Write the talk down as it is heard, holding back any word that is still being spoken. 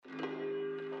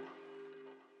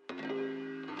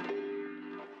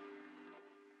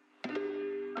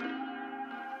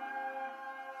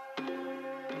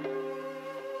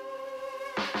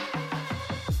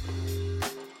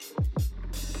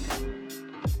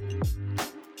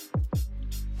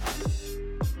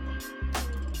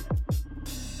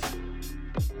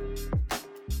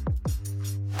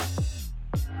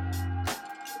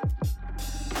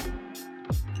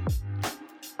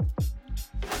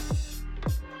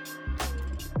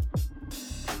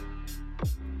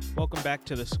Welcome back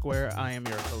to The Square. I am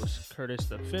your host, Curtis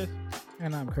the Fifth.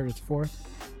 And I'm Curtis Fourth.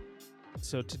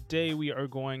 So today we are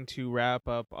going to wrap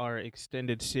up our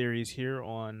extended series here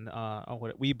on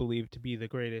what we believe to be the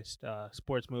greatest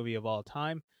sports movie of all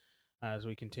time, as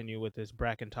we continue with this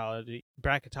bracketology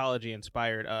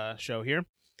inspired show here.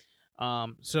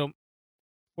 So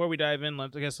before we dive in,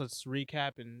 let's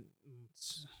recap and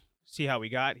see how we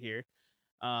got here.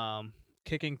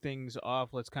 Kicking things off,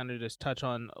 let's kind of just touch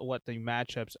on what the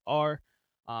matchups are.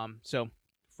 So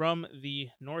from the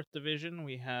North Division,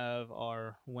 we have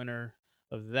our winner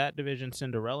of that division,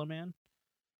 Cinderella Man,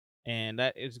 and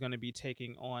that is going to be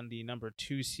taking on the number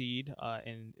 2 seed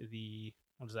in the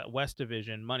West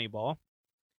Division, Moneyball.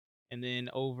 And then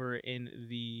over in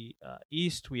the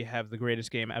East, we have the greatest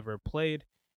game ever played,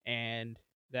 and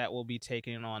that will be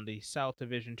taking on the South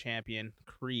Division champion,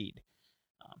 Creed.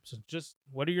 So just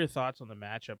what are your thoughts on the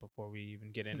matchup before we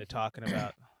even get into talking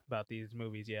about these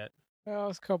movies yet? Well,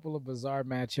 it's a couple of bizarre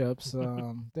matchups.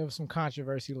 There was some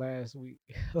controversy last week.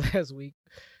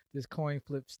 This coin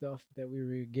flip stuff that we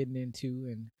were getting into,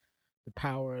 and the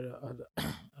power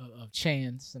of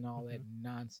chance and all that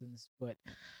nonsense. But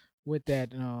with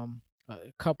that, a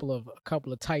couple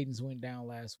of Titans went down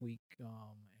last week, and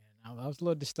I was a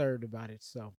little disturbed about it.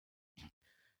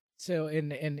 So in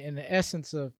the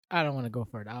essence of, I don't want to go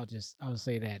further. I'll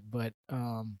say that. But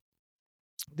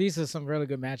these are some really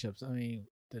good matchups. I mean,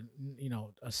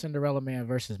 a Cinderella Man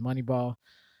versus Moneyball,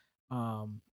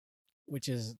 which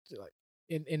is like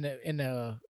in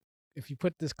the if you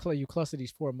put you cluster these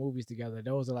four movies together,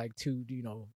 those are like two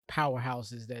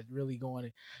powerhouses that really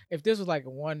going. If this was like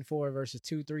a 1-4 versus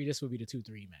 2-3, this would be the 2-3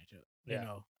 matchup.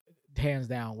 Yeah. Hands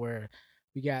down. Where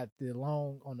we got the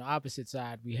long on the opposite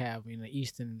side, we have in the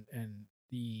East and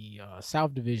the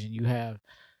South Division, you have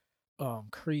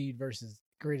Creed versus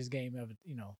greatest game ever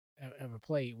ever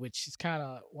played, which is kind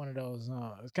of one of those.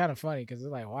 It's kind of funny because it's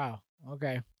like, wow,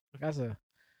 okay, that's a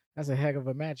heck of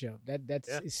a matchup.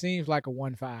 It seems like a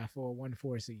 1-5 or a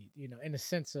 1-4 seed, in the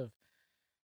sense of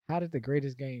how did the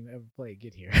greatest game ever played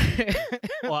get here?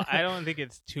 Well, I don't think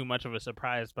it's too much of a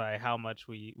surprise by how much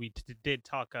we did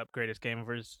talk up greatest game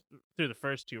through the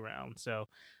first two rounds. So,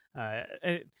 I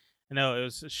know it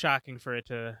was shocking for it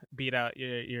to beat out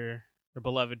your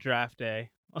beloved draft day.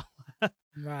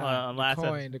 Nah,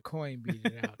 the coin beat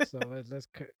it out. So let's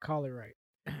call it right.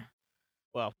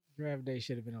 Well, draft day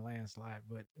should have been a landslide,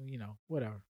 but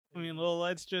whatever. I mean, well,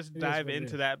 let's just dive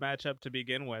into that matchup to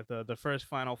begin with. The first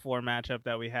Final Four matchup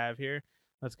that we have here.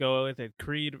 Let's go with it.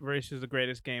 Creed versus the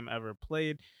greatest game ever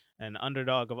played. An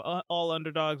underdog of all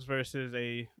underdogs versus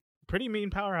a pretty mean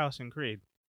powerhouse in Creed.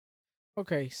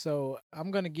 Okay, so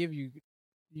I'm going to give you,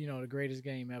 the greatest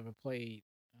game ever played,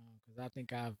 because I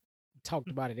think I've talked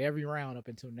about it every round up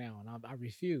until now, and I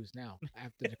refuse now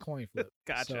after the coin flip.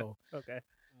 Gotcha. So, okay.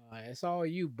 It's all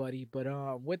you, buddy. But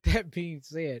with that being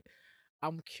said,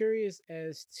 I'm curious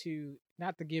as to,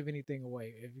 not to give anything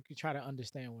away, if you could try to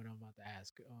understand what I'm about to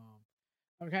ask.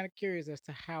 I'm kind of curious as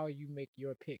to how you make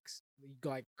your picks,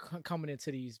 like coming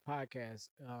into these podcasts,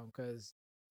 because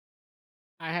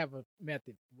I have a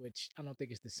method which I don't think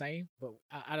it's the same, but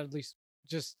I at least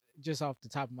just off the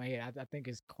top of my head, I think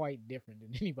it's quite different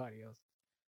than anybody else.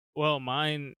 Well,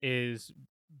 mine is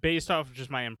based off of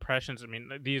just my impressions. I mean,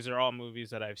 these are all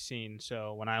movies that I've seen,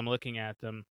 so when I'm looking at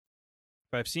them,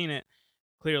 if I've seen it,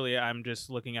 clearly I'm just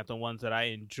looking at the ones that I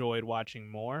enjoyed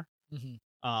watching more. Mm-hmm.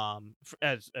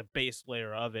 As a base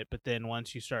layer of it. But then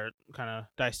once you start kind of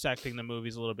dissecting the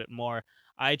movies a little bit more,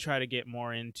 I try to get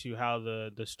more into how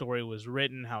the story was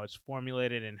written, how it's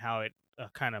formulated, and how it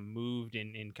kind of moved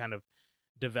and kind of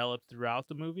developed throughout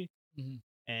the movie.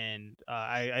 Mm-hmm. And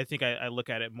I think I look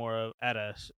at it more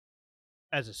as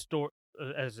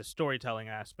a storytelling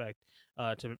aspect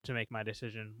to make my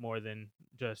decision more than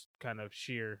just kind of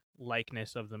sheer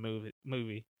likeness of the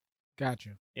movie. Gotcha.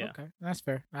 Yeah. Okay, that's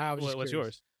fair. What's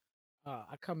yours?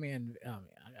 I come in.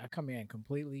 I come in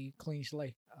completely clean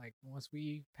slate. Like once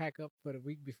we pack up for the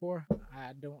week before,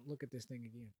 I don't look at this thing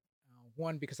again.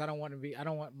 One, because I don't want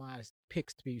my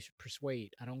picks to be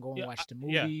persuade. I don't go and watch the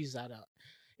movies. I don't.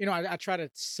 I try to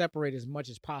separate as much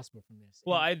as possible from this.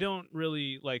 Well, I don't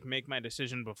really make my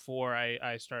decision before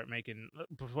I start looking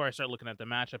at the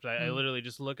matchups. I literally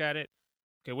just look at it.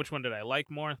 Okay, which one did I like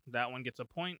more? That one gets a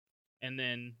point. And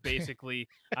then basically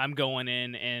I'm going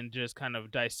in and just kind of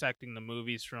dissecting the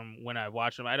movies from when I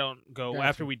watch them. I don't go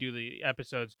after we do the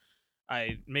episodes.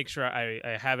 I make sure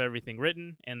I have everything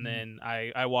written, and then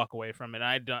I walk away from it.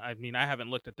 I haven't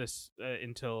looked at this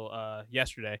until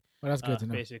yesterday. Well, that's good to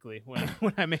know. Basically,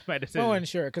 when I make my decision. Oh, and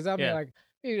sure, because I mean, like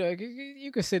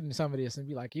you could sit in some of this and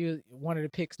be like, you one of the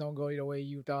picks don't go the way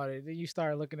you thought it. Then you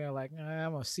start looking at it like, nah,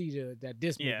 I'm gonna see that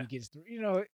this Yeah. movie gets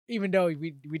through. Even though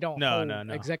we don't No, hold no,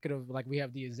 no. executive like we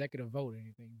have the executive vote or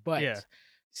anything, Yeah. but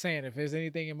saying if there's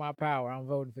anything in my power, I'm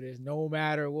voting for this no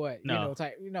matter what. No.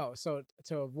 So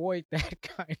to avoid that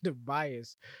kind of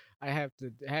bias, I had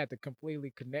to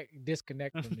completely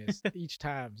disconnect from this each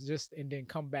time, just and then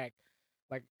come back.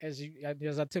 Like as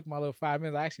I took my little 5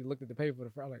 minutes, I actually looked at the paper for the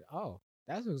first. I'm like, oh,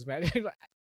 that's who's mad.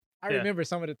 I Yeah. remember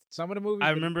some of the movies,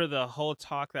 I but remember the whole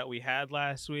talk that we had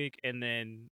last week, and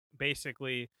then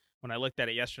basically when I looked at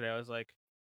it yesterday, I was like,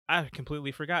 I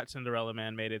completely forgot Cinderella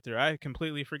Man made it through. I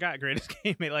completely forgot Greatest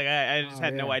Game Made. Like I just oh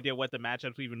had no yeah, idea what the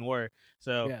matchups even were.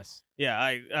 So yes, yeah,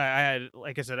 I had,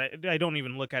 like I said, I don't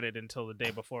even look at it until the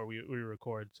day before we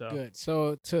record. So good.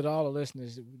 So to all the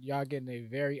listeners, y'all getting a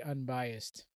very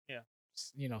unbiased, yeah,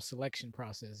 selection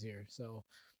process here. So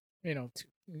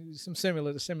some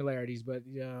similarities, but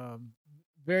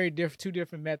very different, two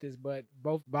different methods, but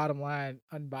both bottom line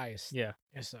unbiased. yeah,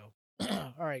 And so,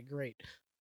 all right, great.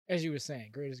 As you were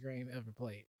saying, greatest game ever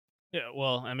played. yeah.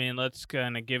 Well, I mean, let's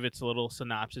kind of give its a little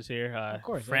synopsis here. Of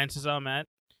course, Francis Ahmet,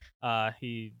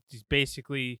 he's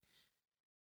basically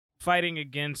fighting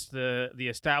against the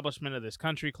establishment of this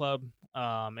country club,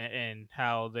 and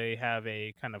how they have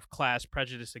a kind of class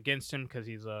prejudice against him because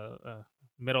he's a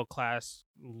middle class,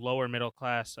 lower middle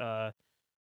class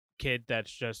kid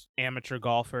that's just amateur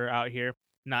golfer out here,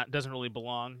 not doesn't really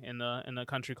belong in the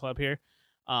country club here,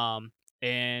 um,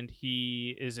 and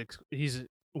he's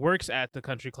works at the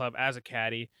country club as a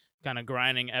caddy, kind of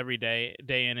grinding every day,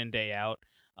 day in and day out,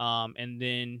 and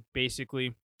then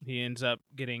basically he ends up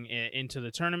getting into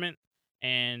the tournament,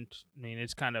 and I mean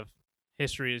it's kind of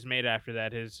history is made after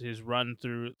that. His run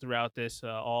throughout this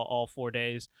all 4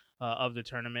 days of the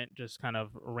tournament just kind of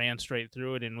ran straight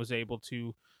through it and was able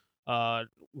to uh,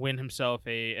 win himself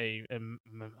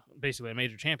basically a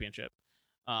major championship.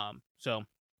 So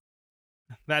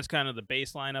that's kind of the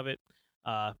baseline of it.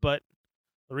 But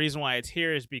the reason why it's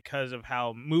here is because of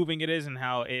how moving it is and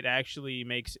how it actually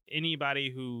makes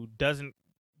anybody who doesn't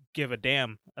give a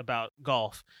damn about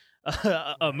golf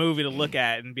a right, movie to look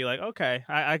at and be like, okay,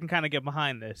 I can kind of get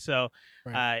behind this. So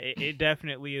right. it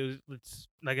definitely is. It's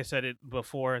like I said it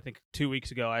before. I think 2 weeks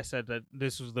ago I said that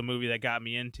this was the movie that got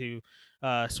me into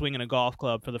swinging a golf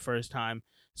club for the first time.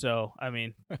 So I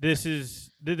mean, this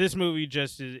movie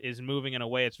just is moving in a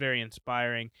way. It's very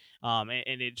inspiring, and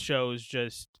it shows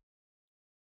just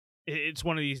it's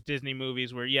one of these Disney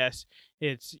movies where yes,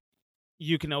 it's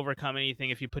you can overcome anything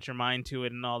if you put your mind to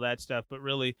it and all that stuff. But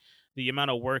really, the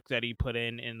amount of work that he put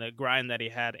in and the grind that he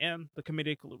had and the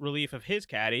comedic relief of his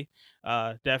caddy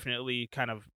definitely kind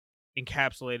of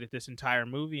encapsulated this entire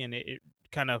movie, and it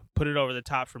kind of put it over the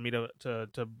top for me to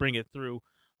bring it through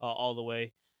all the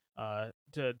way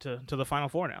to the final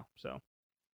four now. So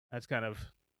that's kind of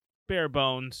bare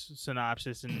bones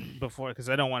synopsis and before because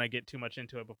I don't want to get too much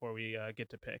into it before we get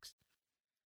to picks.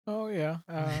 Oh yeah.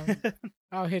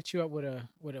 I'll hit you up with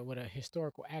a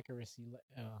historical accuracy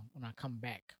when I come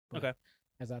back. But Okay.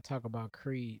 as I talk about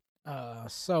Creed,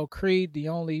 so Creed, the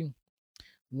only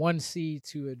one seed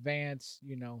to advance,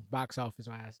 box office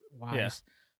Yeah. wise.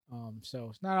 So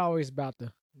it's not always about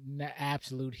the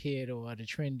absolute hit or the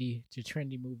trendy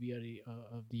movie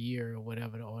of the year or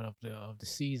whatever, or of the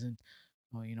season,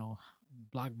 or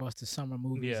blockbuster summer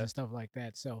movies Yeah. and stuff like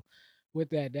that. So with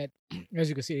that as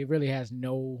you can see, it really has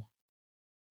no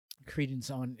credence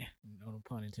on, no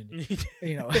pun intended,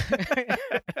 you know,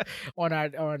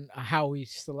 on how we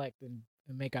select and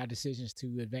make our decisions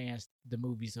to advance the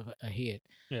movies ahead.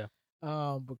 Yeah.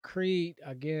 But Creed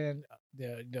again,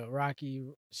 the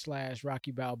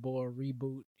Rocky/Rocky Balboa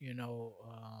reboot.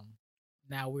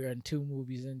 Now we're in two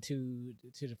movies into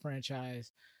to the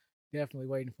franchise. Definitely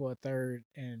waiting for a third,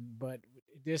 but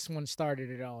this one started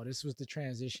it all. This was the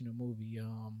transitional movie.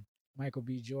 Michael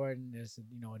B. Jordan is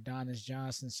Adonis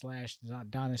Johnson slash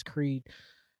Adonis Creed,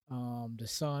 the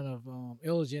son of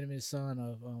illegitimate son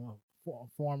of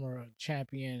former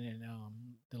champion and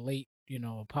the late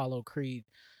Apollo Creed,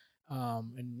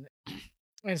 and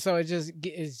and so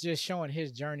it's just showing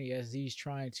his journey as he's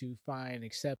trying to find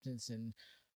acceptance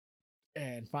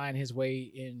and find his way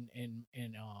in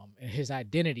his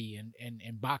identity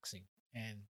in boxing.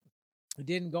 And it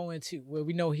didn't go into, well,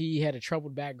 we know he had a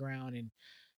troubled background and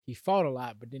he fought a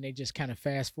lot, but then they just kind of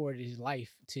fast forwarded his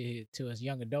life to his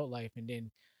young adult life, and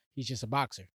then he's just a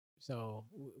boxer. So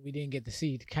we didn't get to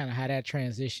see kind of how that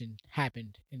transition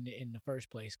happened in the first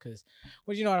place. Because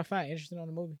what what I find interesting on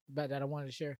the movie about that I wanted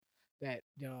to share, that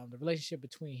the relationship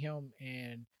between him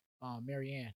and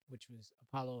Marianne, which was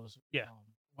Apollo's Yeah.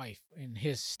 wife and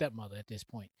his stepmother at this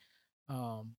point.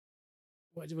 Um,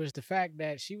 was the fact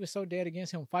that she was so dead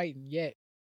against him fighting, yet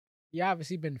he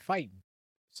obviously been fighting.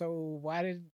 So why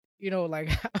did like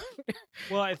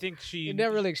Well, I think it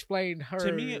never really explained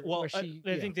to me, her well, where she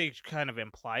I think they kind of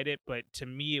implied it, but to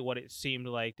me, what it seemed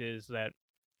like is that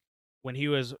when he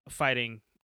was fighting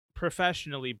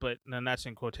professionally, but then that's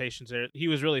in quotations there, he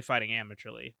was really fighting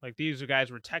amateurly. Like these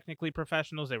guys were technically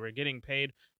professionals, they were getting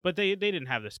paid, but they didn't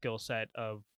have the skill set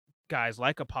of guys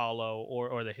like Apollo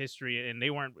or the history, and they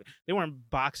weren't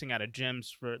boxing out of gyms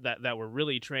for that were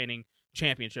really training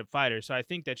championship fighters. So I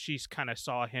think that she's kind of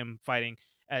saw him fighting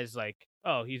as like,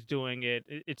 oh, he's doing it,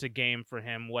 it's a game for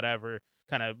him, whatever.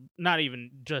 Kind of not even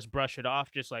just brush it off,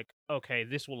 just like, okay,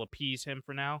 this will appease him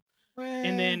for now. And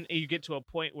well, then you get to a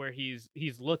point where he's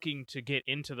looking to get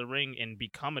into the ring and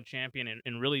become a champion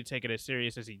and really take it as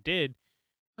serious as he did.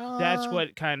 That's uh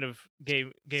what kind of gave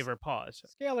her pause.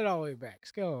 scale it all the way back.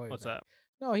 Scale it all the way What's back.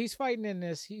 that? No, he's fighting in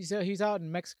this. He's out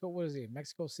in Mexico. What is it?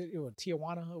 Mexico City or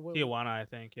Tijuana? Or what? Tijuana, I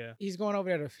think. Yeah. He's going over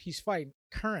there. He's fighting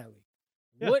currently.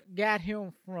 Yeah. What got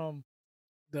him from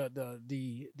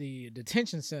the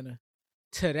detention center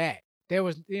to that? There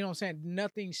was, what I'm saying,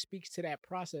 nothing speaks to that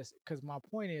process. Because my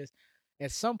point is,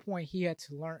 at some point he had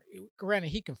to learn. Granted,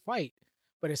 he can fight,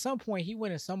 but at some point he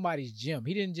went in somebody's gym.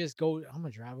 He didn't just go, I'm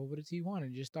gonna drive over to T1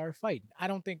 and just start fighting. I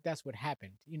don't think that's what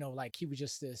happened. Like he was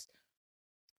just this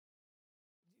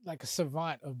like a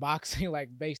savant of boxing, like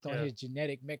based on Yeah. his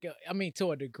genetic makeup. I mean,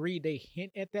 to a degree, they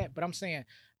hint at that, but I'm saying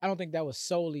I don't think that was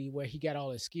solely where he got all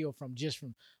his skill from.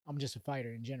 From I'm just a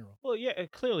fighter in general. Well, yeah.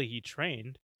 Clearly, he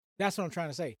trained. That's what I'm trying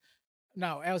to say.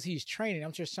 Now, as he's training,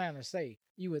 I'm just trying to say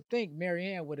you would think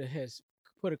Marianne would have has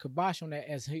put a kibosh on that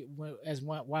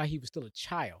while he was still a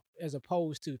child, as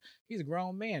opposed to he's a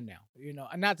grown man now.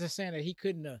 I'm not just saying that he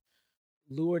couldn't have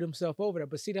lured himself over there.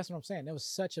 But see, that's what I'm saying. There was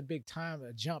such a big time,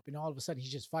 a jump, and all of a sudden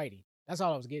he's just fighting. That's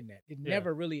all I was getting at. It Yeah.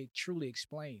 never really truly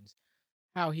explains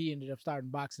how he ended up starting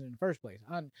boxing in the first place.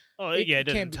 Oh, It, yeah. It it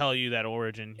doesn't can't. tell you that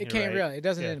origin. It You're can't right. really. It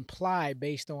doesn't Yeah. imply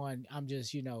based on I'm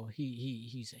just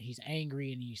he's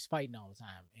angry and he's fighting all the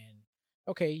time. And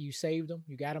okay, you saved him,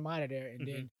 you got him out of there, and Mhm.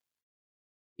 then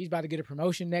he's about to get a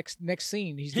promotion next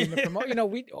scene. He's getting a promotion.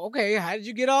 Okay, how did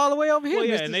you get all the way over here? Well,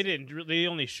 yeah, Mr. and they didn't. They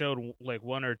only showed like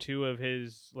one or two of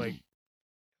his like.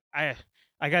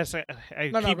 I guess I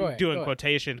No, keep go ahead. doing Go ahead.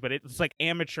 quotations, but it's like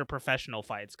amateur professional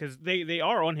fights because they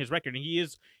are on his record, and he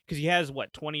is because he has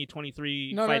what 20,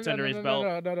 23 No, no, fights no, under no, his no, belt.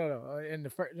 no, no, no, no. In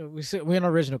the first, we're in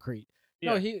original Creed.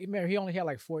 No, Yeah, he only had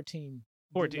like 14.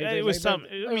 14. It was some.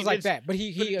 It I was mean, like it's, that, but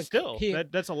but still,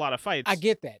 that's a lot of fights. I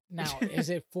get that. Now, is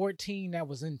it 14 that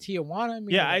was in Tijuana? I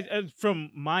mean, Yeah,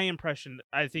 from my impression,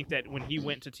 I think that when he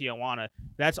went to Tijuana,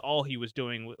 that's all he was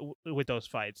doing with those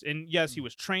fights. And yes, he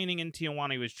was training in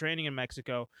Tijuana, he was training in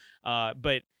Mexico,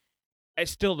 but I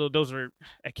still those are.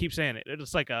 I keep saying it.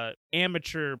 It's like a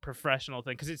amateur professional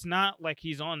thing because it's not like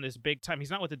he's on this big time. He's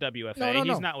not with the WFA. No.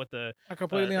 He's not with the I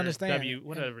completely or understand.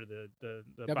 whatever the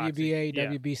WBA, boxing. Yeah.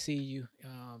 WBC,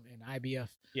 and IBF.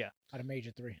 Yeah. Out of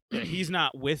major three. Yeah, he's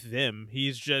not with them.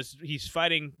 He's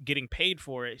fighting, getting paid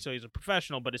for it. So he's a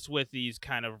professional, but it's with these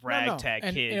kind of ragtag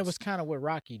and, kids. and it was kind of what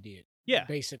Rocky did. Yeah.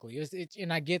 Basically,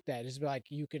 and I get that. It's like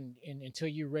you can, until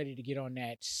you're ready to get on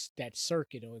that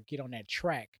circuit or get on that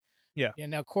track. Yeah.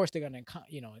 And of course they're gonna,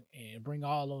 and bring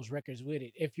all those records with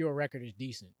it. If your record is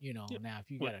decent, Now if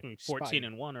you got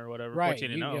 14-1 or whatever, right?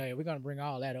 14-0. Yeah, we're gonna bring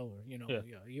all that over.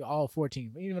 You all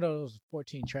 14, even though those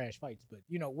 14 trash fights, but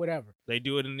whatever. They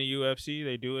do it in the UFC.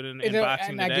 They do it in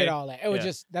boxing and today. I get all that. It was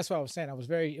just that's what I was saying. It was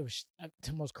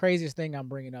the most craziest thing I'm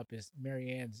bringing up is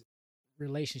Marianne's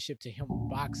relationship to him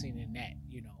boxing and that.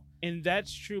 And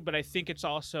that's true, but I think it's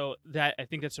also that I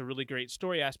think that's a really great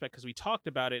story aspect because we talked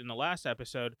about it in the last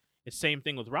episode. It's same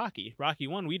thing with Rocky. Rocky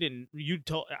 1,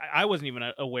 I wasn't even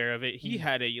aware of it. He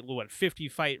had a 50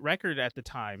 fight record at the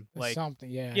time. Like something,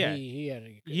 yeah. He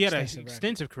had an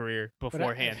extensive career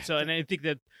beforehand. And I think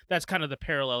that's kind of the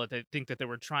parallel that I think that they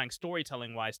were trying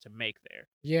storytelling wise to make there.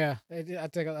 Yeah, I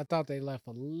thought they left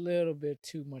a little bit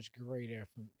too much gray there.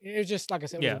 It was just like I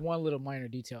said, it was one little minor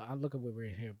detail. I look at what we're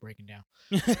here breaking down.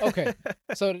 Okay,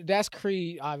 so that's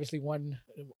Creed. Obviously, one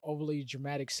overly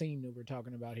dramatic scene that we're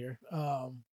talking about here.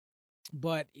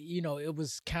 But it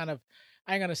was kind of,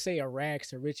 I ain't gonna say a rags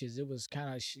to riches. It was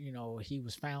kind of he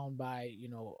was found by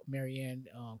Marianne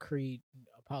Creed,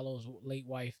 Apollo's late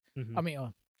wife. Mm-hmm. I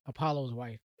mean Apollo's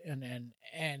wife, and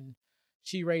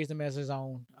she raised him as his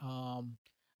own.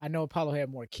 I know Apollo had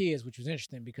more kids, which was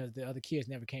interesting because the other kids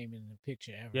never came in the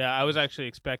picture ever. Yeah, I was actually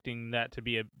expecting that to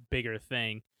be a bigger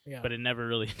thing, but it never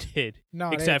really did.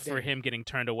 No, except for him getting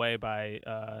turned away by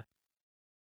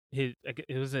it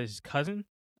was his cousin.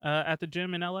 At the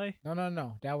gym in L.A.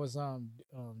 No. That was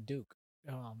Duke.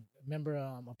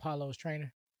 Remember Apollo's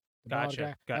trainer, the bald Gotcha.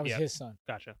 guy? That was Yeah. his son.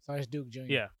 Gotcha. So it's Duke Jr.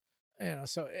 Yeah.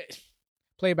 So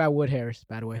played by Wood Harris,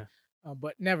 by the way. Yeah.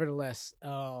 But nevertheless,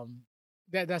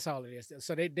 that's all it is.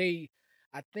 So they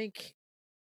I think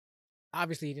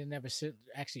obviously he didn't never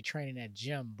actually train in that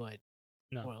gym, but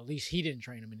No. well, at least he didn't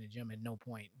train him in the gym at no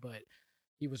point. But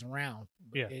he was around.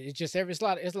 But Yeah. it's just it's a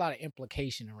lot of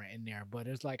implication around in there. But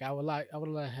it's like I would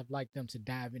have liked them to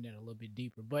dive in it a little bit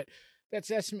deeper. But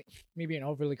that's me being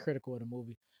overly critical of the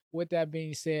movie. With that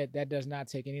being said, that does not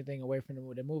take anything away from the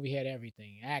movie. The movie had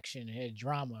everything: action, it had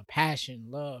drama, passion,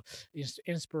 love,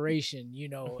 inspiration.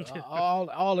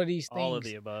 All of these All of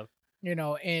things. the above.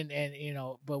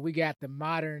 And but we got the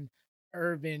modern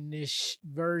urbanish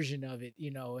version of it.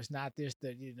 It's not just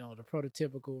the the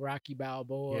prototypical Rocky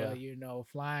Balboa,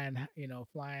 flying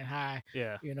high,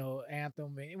 Yeah.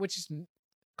 anthem, which is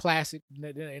classic,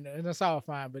 and that's all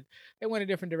fine. But they went a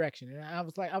different direction,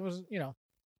 and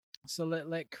so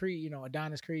let Creed,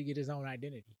 Adonis Creed, get his own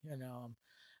identity,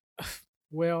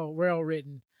 well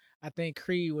written. I think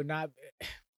Creed would not.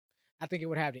 I think it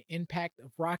would have the impact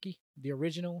of Rocky, the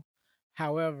original.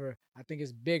 However, I think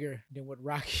it's bigger than what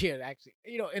Rocky had actually,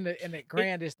 in the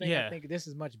grandest thing. Yeah. I think this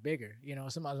is much bigger.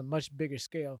 Some on a much bigger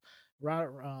scale.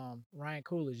 Ryan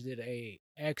Coolidge did a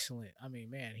excellent. I mean,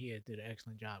 man, did an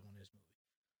excellent job on this movie.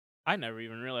 I never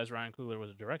even realized Ryan Coogler was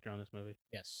a director on this movie.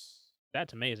 Yes,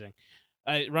 That's amazing.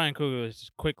 Ryan Coogler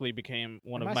quickly became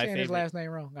one Am of I my saying favorite. his last name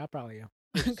wrong? I probably am.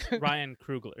 It's Ryan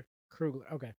Krugler.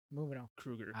 Krugler. Okay, moving on.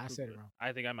 Kruger. I said it wrong.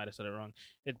 I think I might have said it wrong.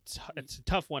 It's a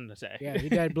tough one to say. Yeah, he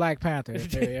did Black Panther.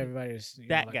 Everybody's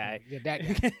that guy. Yeah,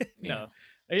 that guy. No,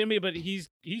 I mean, but he's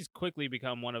quickly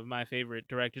become one of my favorite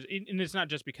directors, and it's not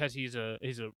just because he's a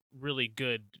really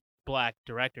good black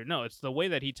director. No, it's the way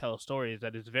that he tells stories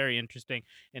that is very interesting,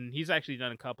 and he's actually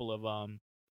done a couple of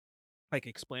like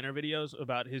explainer videos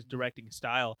about his directing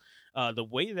style. The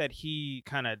way that he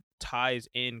kind of ties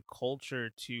in culture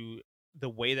to the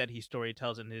way that he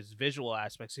storytells and his visual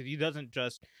aspects. He doesn't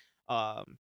just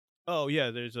oh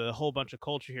yeah, there's a whole bunch of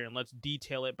culture here and let's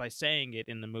detail it by saying it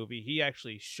in the movie. He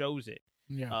actually shows it.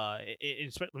 Yeah. I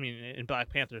mean, in Black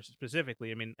Panther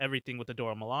specifically, I mean, everything with the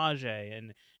Dora Milaje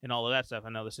and all of that stuff. I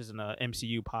know this isn't a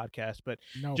MCU podcast, but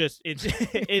just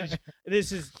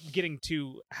this is getting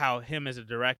to how him as a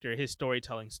director, his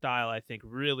storytelling style, I think,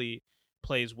 really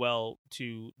plays well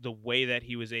to the way that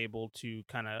he was able to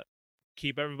kind of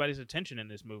keep everybody's attention in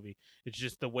this movie. It's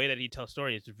just the way that he tells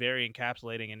story. It's very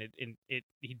encapsulating, and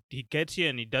he gets you,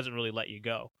 and he doesn't really let you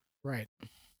go. Right.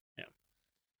 Yeah.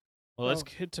 Well, let's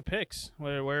get to picks.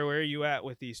 Where are you at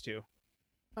with these two?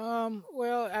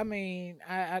 Well, I mean,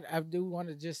 I do want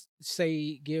to just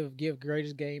say give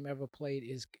greatest game ever played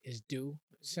is due,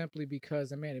 simply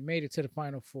because it made it to the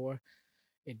Final Four.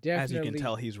 It definitely, as you can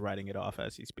tell, he's writing it off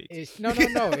as he speaks. No.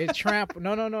 It trampled.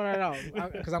 No.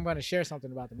 Because I'm going to share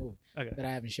something about the movie that I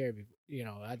haven't shared before.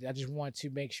 I just want to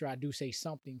make sure I do say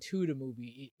something to the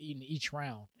movie in each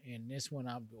round, and this one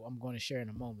I'm going to share in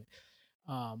a moment.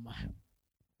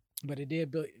 But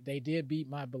they did beat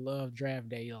my beloved Draft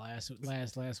Day last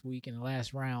week in the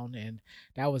last round, and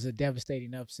that was a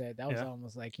devastating upset. That was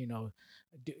almost like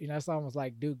that's almost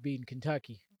like Duke beating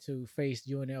Kentucky to face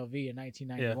UNLV in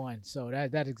 1991. So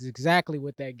that is exactly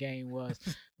what that game was.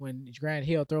 When Grant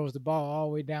Hill throws the ball all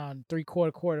the way down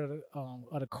 3/4 court of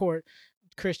the court,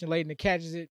 Christian Laettner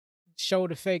catches it,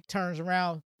 shoulder fake, turns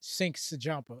around, sinks the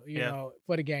jumper,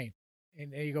 for the game.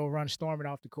 And there you go, run storming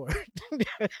off the court.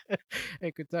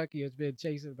 And Kentucky has been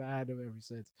chasing behind them ever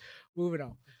since. Moving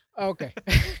on. Okay.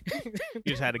 You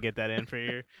just had to get that in for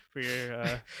your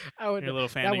your little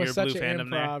fan that of was your such blue an fandom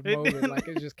improv there. moment. Like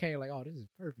it just came like, oh, this is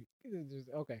perfect.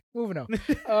 Okay, moving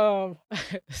on.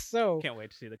 So can't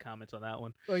wait to see the comments on that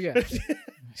one. Oh yeah.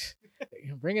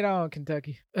 Bring it on,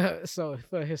 Kentucky. So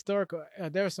for historical,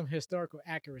 there was some historical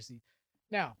accuracy.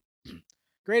 Now,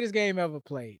 greatest game ever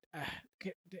played.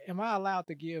 Am I allowed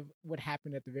to give what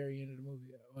happened at the very end of the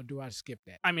movie, or do I skip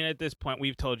that? I mean, at this point,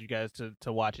 we've told you guys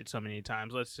to watch it so many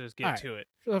times. Let's just get to it.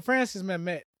 So Francis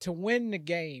Mehmet, to win the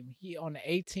game, he on the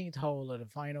 18th hole of the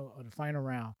final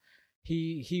round,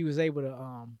 he was able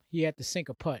to he had to sink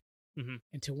a putt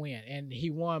and to win, and he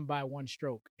won by one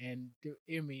stroke. And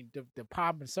the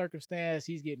pomp and circumstance,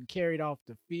 he's getting carried off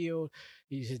the field.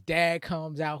 His dad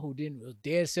comes out, who was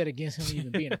dead set against him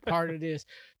even being a part of this,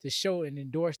 to show and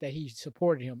endorse that he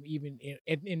supported him even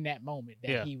in that moment,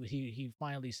 that he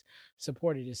finally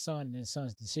supported his son and his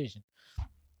son's decision,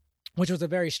 which was a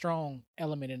very strong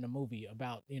element in the movie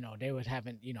about they was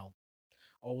having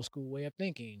old school way of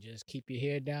thinking. Just keep your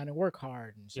head down and work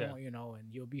hard and so Yeah. on,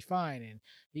 and you'll be fine. And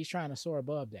he's trying to soar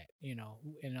above that,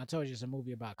 And I told you it's a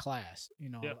movie about class,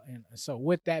 Yeah. And so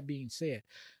with that being said,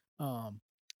 um,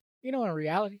 in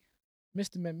reality,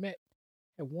 Mr. Mehmet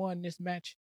had won this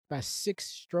match by 6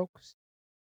 strokes.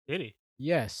 Did he?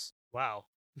 Yes. Wow.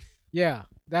 Yeah,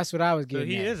 that's what I was So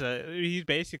getting at. he's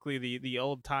basically the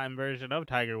old time version of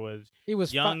Tiger Woods. He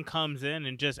was Young comes in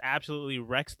and just absolutely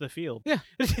wrecks the field. Yeah.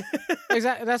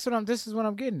 Exactly. This is what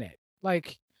I'm getting at.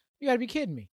 Like, you gotta be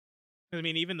kidding me. I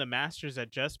mean, even the Masters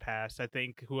that just passed, I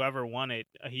think whoever won it,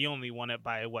 he only won it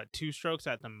by 2 strokes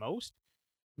at the most.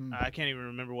 I can't even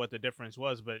remember what the difference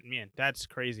was, but man, that's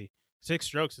crazy. 6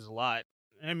 strokes is a lot.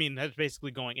 I mean, that's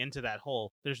basically going into that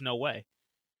hole. There's no way.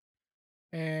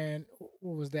 And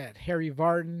what was that? Harry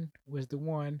Varden was the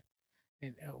one,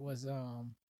 and it was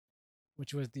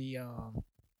which was the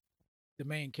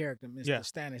main character, Mr.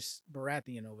 Stannis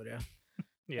Baratheon over there.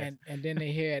 Yes. And then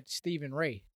they had Stephen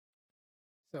Ray.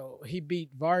 So he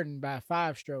beat Varden by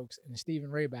 5 strokes and Stephen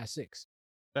Ray by 6.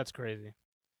 That's crazy.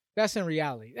 That's in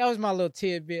reality. That was my little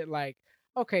tidbit. Like,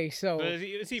 okay, so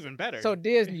it's even better. So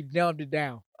Disney dumbed it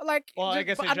down. Like, well, I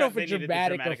guess I know for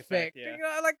dramatic effect.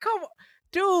 Like, come on,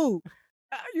 dude.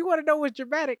 You want to know what's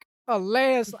dramatic?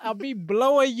 I'll be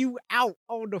blowing you out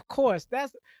on the course.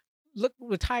 Look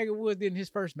what Tiger Woods did in his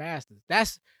first Masters.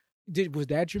 Was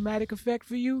that dramatic effect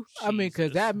for you? Jesus. I mean,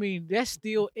 because that's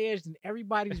still edged in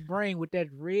everybody's brain with that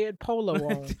red polo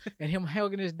on and him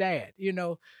hugging his dad. He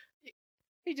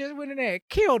just went in there and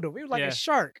killed him. He was like a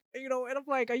shark, And I'm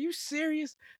like, are you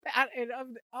serious? I'm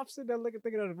sitting there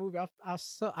thinking of the movie.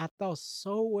 I thought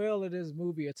so well of this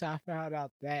movie until I found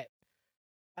out that.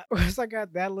 Once I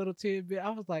got that little tidbit, I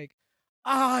was like,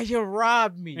 you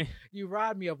robbed me. You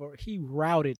robbed me of he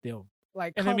routed them.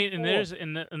 Like, and I mean,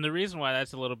 and the reason why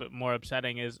that's a little bit more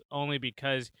upsetting is only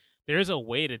because there's a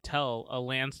way to tell a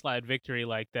landslide victory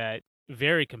like that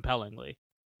very compellingly.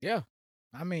 Yeah.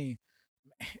 I mean,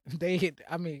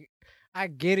 I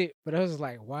get it, but I was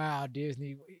like, wow,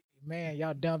 Disney, man,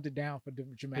 y'all dumbed it down for the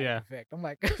dramatic effect. I'm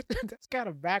like, that's kind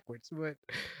of backwards, but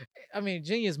I mean,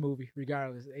 genius movie,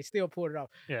 regardless. They still pulled it off.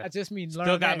 Yeah. I just mean,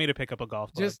 still got me to pick up a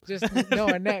golf club. Just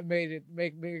knowing that made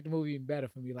the movie even better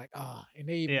for me. Like, and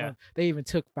they even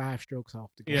took 5 strokes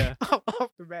off the game, off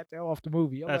the match, off the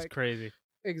movie. That's crazy.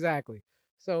 Exactly.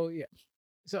 So yeah.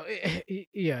 So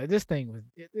this thing was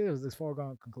it was this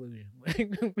foregone conclusion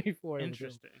before.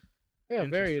 Interesting.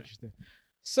 Very interesting.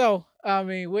 So I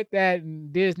mean, with that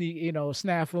and Disney,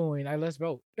 snafooing, let's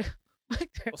vote.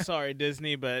 Well, sorry,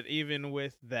 Disney, but even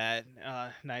with that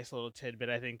nice little tidbit,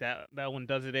 I think that one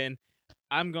does it in.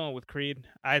 I'm going with Creed.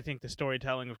 I think the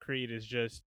storytelling of Creed is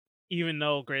just, even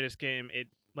though greatest game,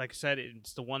 like I said,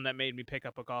 it's the one that made me pick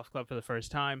up a golf club for the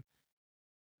first time.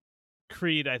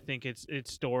 Creed, I think its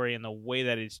story and the way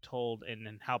that it's told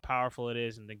and how powerful it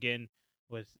is, and again,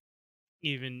 with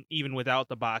even without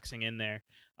the boxing in there,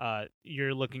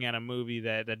 you're looking at a movie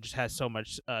that just has so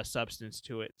much substance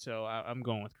to it. So I'm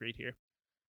going with Creed here.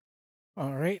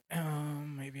 All right,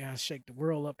 maybe I'll shake the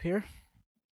world up here.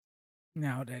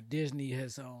 Now that Disney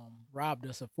has robbed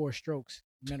us of 4 strokes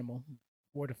minimum,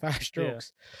 4 to 5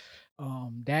 strokes.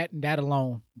 That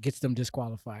alone gets them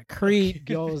disqualified. Creed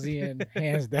goes in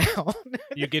hands down.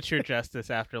 You get your justice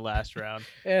after last round.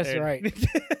 That's right.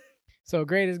 So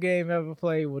greatest game ever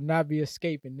played will not be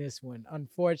escaping this one.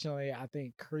 Unfortunately, I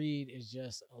think Creed is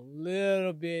just a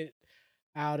little bit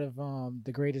out of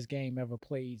the greatest game ever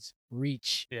played's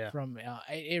reach. From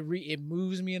it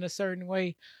moves me in a certain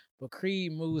way, but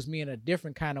Creed moves me in a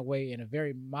different kind of way, in a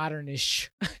very modernish,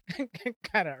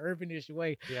 kind of urbanish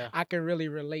way. Yeah. I can really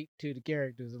relate to the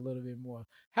characters a little bit more.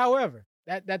 However,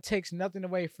 that takes nothing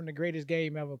away from the greatest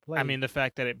game ever played. I mean, the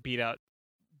fact that it beat out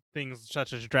things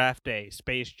such as Draft Day,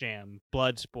 Space Jam,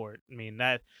 Bloodsport. I mean,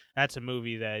 that's a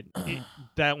movie that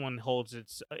that one holds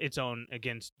its own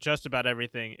against just about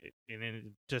everything, and it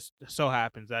just so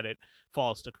happens that it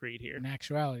falls to Creed here. In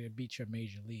actuality, it beats your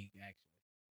Major League, actually.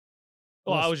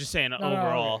 Well, I was just saying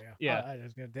overall,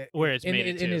 where it's made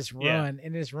it in this run,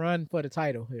 in this run for the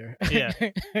title here. Yeah,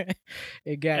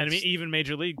 it got. And I mean, even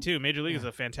Major League too. Major League is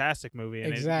a fantastic movie,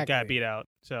 and it got beat out.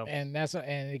 So and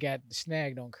it got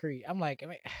snagged on Creed. I'm like,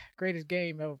 greatest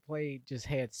game ever played just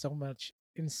had so much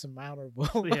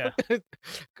insurmountable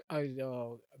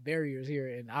barriers here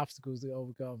and obstacles to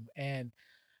overcome. And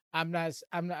I'm not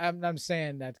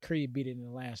saying that Creed beat it in the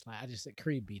landslide. I just said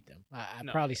Creed beat them. I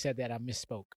probably said that. I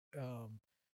misspoke.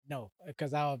 No,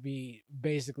 because I would be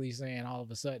basically saying all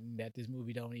of a sudden that this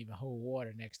movie don't even hold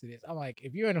water next to this. I'm like,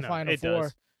 if you're in the Final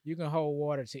Four, you can hold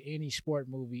water to any sport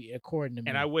movie, according to me.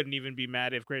 And I wouldn't even be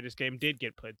mad if Greatest Game did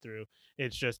get put through.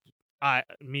 It's just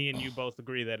Me and you both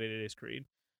agree that it is Creed.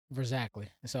 Exactly.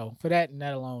 So for that and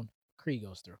that alone, Creed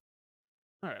goes through.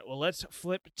 All right, well, let's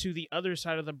flip to the other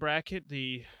side of the bracket,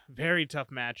 the very tough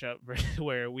matchup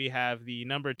where we have the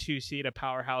number 2 seed, a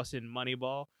powerhouse in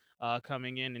Moneyball,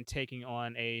 coming in and taking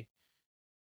on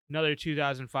another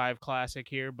 2005 classic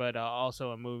here, but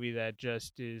also a movie that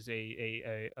just is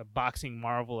a boxing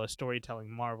marvel, a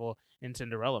storytelling marvel in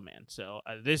Cinderella Man. So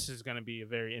this is going to be a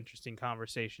very interesting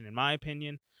conversation, in my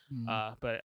opinion. Mhm.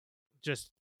 But just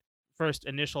first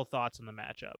initial thoughts on the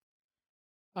matchup.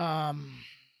 Um,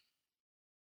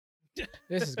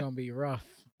 this is gonna be rough,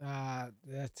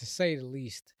 to say the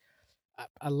least.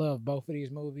 I love both of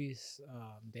these movies.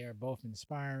 They are both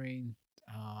inspiring.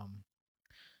 Um,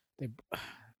 they,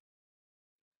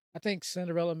 I think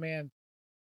Cinderella Man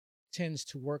tends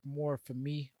to work more for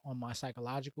me on my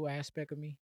psychological aspect of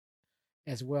me,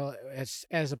 as well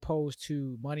as opposed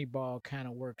to Moneyball kind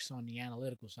of works on the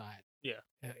analytical side. Yeah,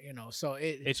 So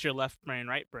it's your left brain,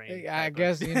 right brain I type of.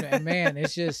 guess and man,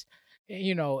 it's just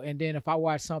and then if I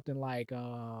watch something like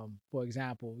for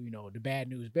example, the Bad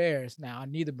News Bears, now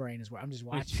neither brain is where I'm just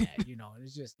watching that, and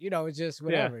it's just Yeah,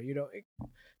 whatever,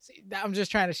 see, I'm just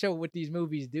trying to show what these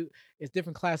movies do. It's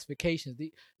different classifications.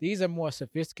 These are more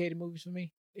sophisticated movies for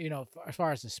me. As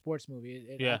far as a sports movie,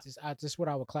 yeah. I just what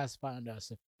I would classify under a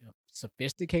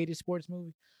sophisticated sports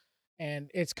movie, and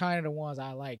it's kind of the ones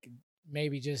I like.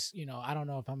 Maybe just I don't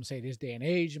know if I'm gonna say this day and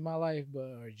age in my life, but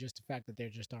or just the fact that they're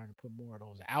just starting to put more of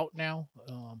those out now.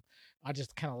 I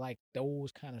just kind of like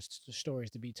those kind of stories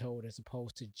to be told as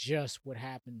opposed to just what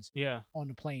happens Yeah, on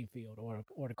the playing field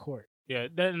or the court. yeah.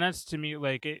 And that's to me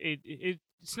like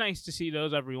it's nice to see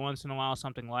those every once in a while,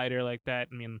 something lighter like that.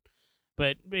 I mean,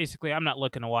 but basically, I'm not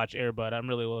looking to watch Airbud. I'm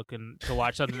really looking to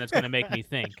watch something that's going to make me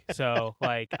think. So,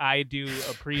 like, I do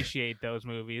appreciate those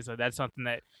movies. So that's something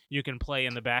that you can play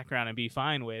in the background and be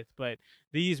fine with. But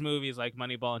these movies, like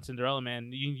Moneyball and Cinderella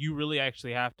Man, you really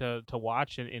actually have to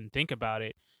watch and think about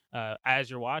it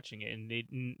as you're watching it,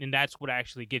 and that's what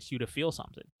actually gets you to feel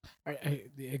something.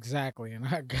 Exactly, and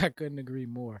I couldn't agree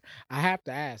more. I have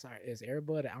to ask: is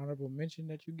Airbud an honorable mention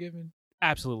that you're giving?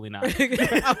 Absolutely not.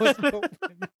 I was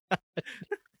hoping.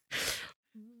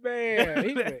 Man,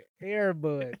 he's an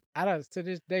Airbud. I don't to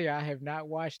this day I have not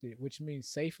watched it, which means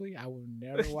safely I will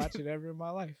never watch it ever in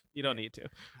my life. You don't need to.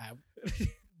 I,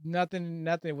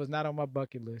 nothing was not on my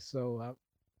bucket list, so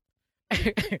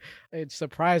it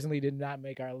surprisingly did not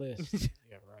make our list.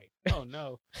 Yeah, right. Oh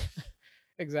no, the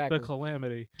Exactly.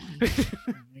 calamity.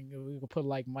 We could put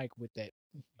like Mike with that.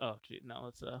 Oh gee,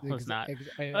 no, let's not.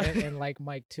 And like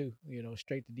Mike too,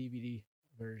 straight to DVD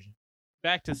version.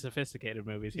 Back to sophisticated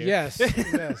movies here. Yes,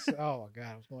 yes. Oh my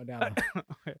God, I was going down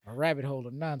a rabbit hole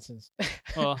of nonsense.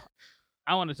 Well,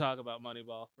 I want to talk about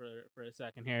Moneyball for a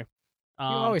second here. You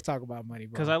always talk about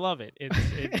Moneyball because I love it.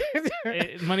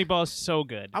 Moneyball is so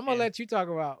good. I'm gonna let you talk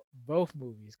about both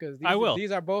movies because I will.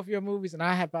 These are both your movies, and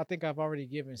I think I've already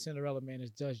given Cinderella Man is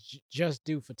just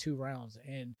due for 2 rounds,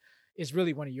 and it's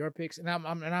really one of your picks, and and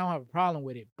I don't have a problem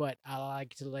with it, but I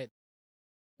like to let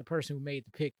the person who made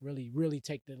the pick really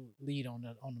take the lead on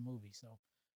the movie. So,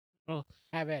 well,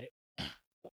 have at it.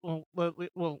 Well,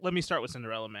 let me start with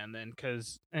Cinderella Man then,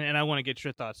 because and I want to get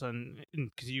your thoughts on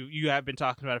because you have been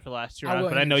talking about it for the last 2 rounds,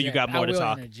 but I know you got more to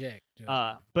talk.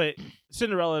 But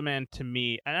Cinderella Man to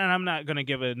me, and I'm not gonna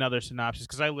give another synopsis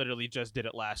because I literally just did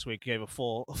it last week. Gave a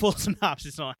full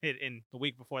synopsis on it in the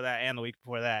week before that and the week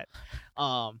before that.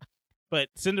 But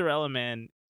Cinderella Man,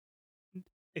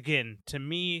 again, to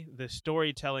me, the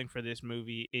storytelling for this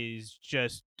movie is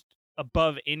just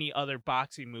above any other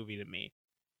boxing movie to me.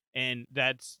 And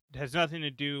has nothing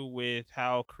to do with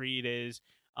how Creed is,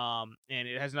 and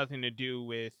it has nothing to do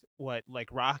with what like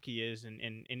Rocky is, and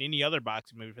any other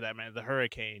boxing movie for that matter. The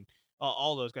Hurricane,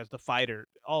 all those guys, the Fighter,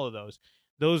 all of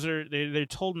those are they're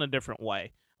told in a different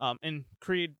way. And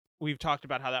Creed, we've talked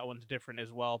about how that one's different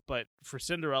as well. But for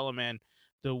Cinderella Man,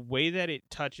 the way that it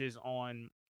touches on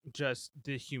just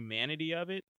the humanity of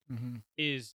it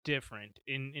is different.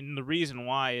 And the reason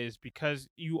why is because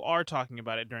you are talking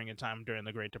about it during a time during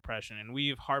the Great Depression, and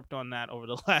we've harped on that over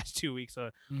the last 2 weeks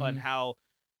on how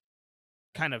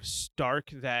kind of stark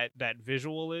that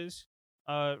visual is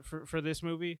for this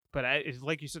movie. But it's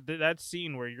like you said, that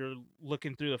scene where you're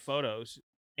looking through the photos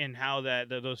and how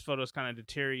those photos kind of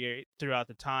deteriorate throughout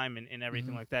the time and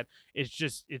everything like that.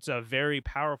 It's a very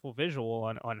powerful visual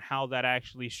on how that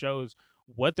actually shows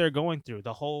what they're going through.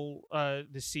 The whole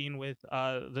the scene with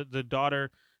the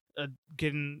daughter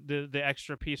getting the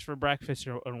extra piece for breakfast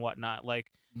and whatnot. Like,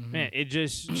 man, it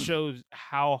just shows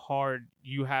how hard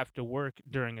you have to work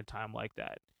during a time like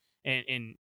that.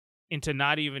 And and to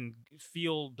not even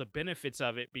feel the benefits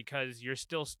of it because you're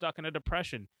still stuck in a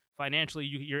depression. Financially,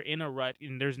 you're in a rut,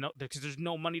 and there's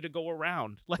no money to go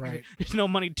around. Like Right. there's no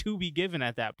money to be given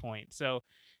at that point. So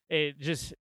it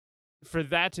just for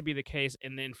that to be the case,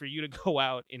 and then for you to go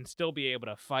out and still be able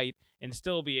to fight and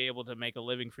still be able to make a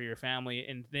living for your family,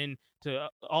 and then to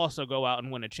also go out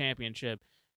and win a championship.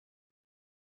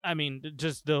 I mean,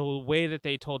 just the way that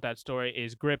they told that story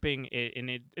is gripping.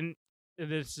 And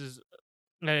this is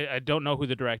I don't know who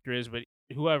the director is, but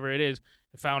whoever it is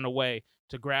found a way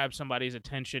to grab somebody's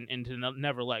attention and to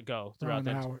never let go throughout Ron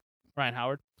that. Howard. Ryan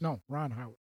Howard? No, Ron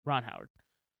Howard. Ron Howard.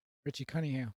 Richie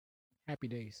Cunningham. Happy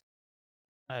Days.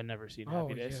 I had never seen Oh,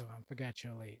 Happy Days. yeah, I forgot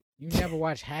your late. You never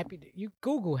watch Happy Days? You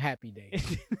Google Happy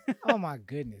Days. Oh my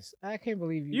goodness, I can't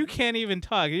believe you. You can't even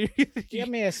talk. Yeah, I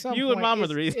mean, at some You point, and Mom are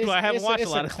the reason why I haven't watched a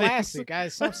lot of classic.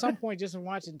 things. At some point, just from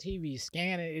watching TV,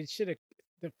 scanning, it should have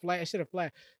flashed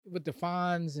with the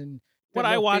Fonz and. What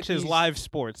I watch is live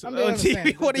sports I'm on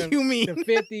TV. What do you mean? The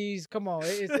 50s, come on,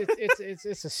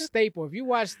 it's a staple. If you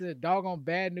watch the doggone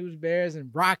Bad News Bears and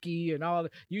Rocky and all,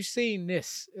 you've seen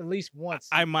this at least once.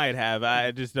 I might have.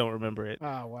 I just don't remember it.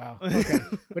 Oh wow. Okay.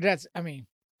 But that's, I mean,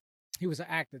 he was an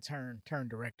actor turned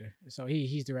director, so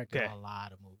he's directed a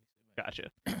lot of movies. Gotcha.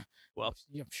 Well,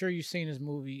 I'm sure you've seen his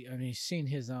movie. I mean, you've seen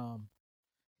his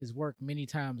work many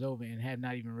times over and have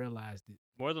not even realized it.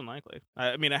 More than likely.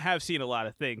 I mean, I have seen a lot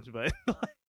of things, but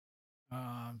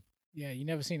yeah, you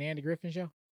never seen Andy Griffin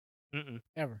Show? Mm-mm.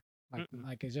 Ever?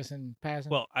 Like it's just in passing?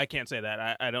 Well, I can't say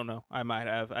that. I don't know. I might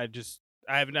have. I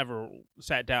have never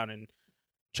sat down and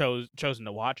chosen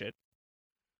to watch it.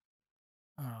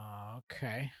 Oh,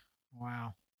 okay.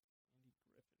 Wow.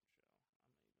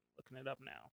 Looking it up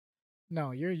now. No,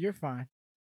 you're fine.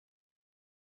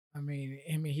 I mean,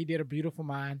 he did A Beautiful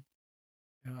Mind.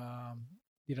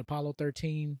 Did Apollo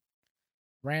 13,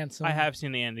 Ransom. I have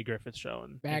seen the Andy Griffith Show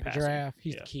and Backdraft.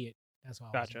 He's the kid. That's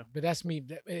all. Gotcha. But that's me.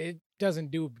 It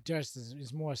doesn't do justice.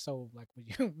 It's more so like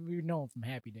we know him from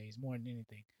Happy Days more than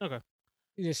anything. Okay.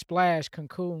 He did Splash,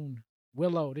 Cocoon,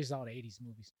 Willow. This is all the 80s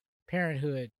movies.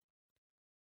 Parenthood.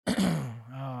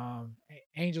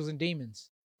 Angels and Demons,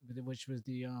 which was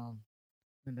the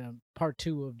part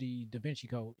 2 of the Da Vinci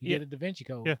Code. He did a Da Vinci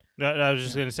Code. Yeah, I was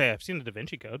just gonna say I've seen the Da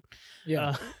Vinci Code.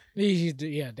 Yeah, he's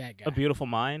that guy. A Beautiful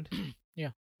Mind.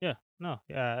 Yeah.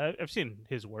 I've seen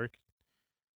his work.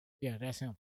 Yeah, that's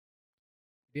him.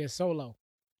 He did Solo,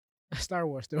 a Star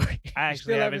Wars story. I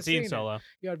actually haven't seen Solo.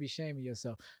 You ought to be shaming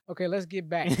yourself. Okay, let's get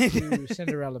back to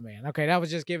Cinderella Man. Okay, that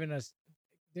was just giving us.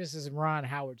 This is Ron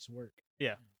Howard's work.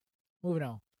 Yeah. Moving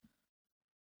on.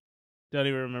 Don't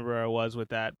even remember where I was with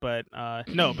that, but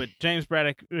no. But James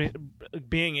Braddock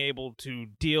being able to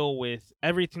deal with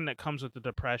everything that comes with the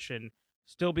depression,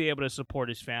 still be able to support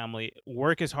his family,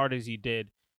 work as hard as he did,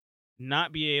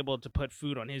 not be able to put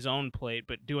food on his own plate,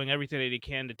 but doing everything that he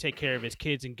can to take care of his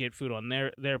kids and get food on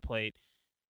their plate,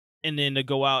 and then to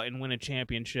go out and win a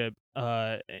championship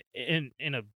in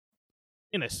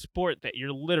a sport that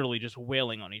you're literally just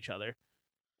wailing on each other.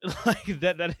 Like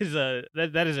that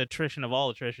is attrition of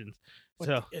all attritions. But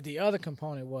so the other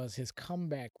component was his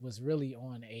comeback was really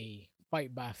on a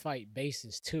fight by fight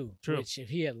basis too. True. Which if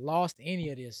he had lost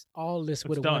any of this, all this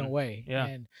would have done. went away. Yeah.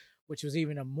 And which was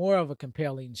even a more of a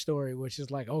compelling story, which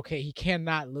is like, okay, he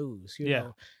cannot lose, you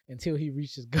know, until he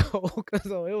reaches goal.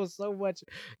 So it was so much.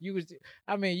 You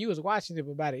was watching it,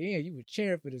 but by the end, you were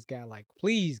cheering for this guy, like,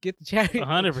 please get the championship.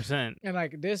 100%. And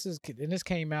like this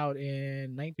came out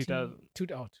in 2005.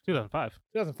 2005.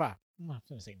 I'm going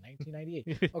to say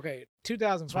 1998. Okay,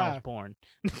 2005. I was born.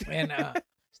 And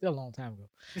still a long time ago.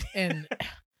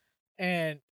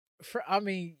 And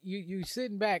you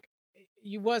sitting back,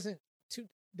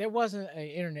 there wasn't an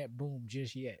internet boom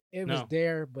just yet. It was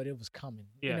there, but it was coming.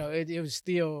 Yeah. You know, it was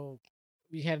still,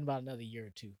 we had about another year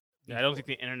or two. Yeah, I don't think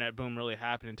the internet boom really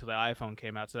happened until the iPhone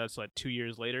came out. So that's like 2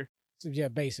 years later. So, yeah,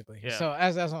 basically. Yeah. So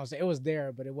that's what I'm saying. It was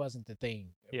there, but it wasn't the thing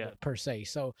per se.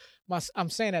 So I'm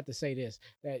saying that to say this,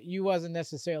 that you wasn't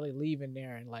necessarily leaving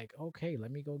there and like, okay, let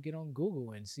me go get on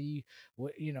Google and see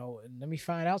what, and let me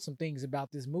find out some things about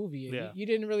this movie. Yeah. You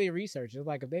didn't really research. It's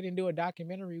like if they didn't do a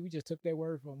documentary, we just took their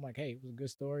word from like, hey, it was a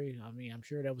good story. I mean, I'm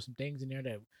sure there was some things in there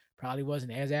that probably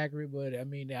wasn't as accurate, but I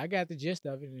mean, I got the gist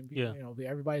of it, and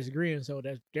everybody's agreeing. So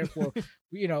that's therefore,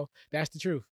 that's the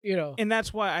truth. And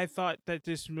that's why I thought that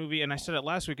this movie, and I said it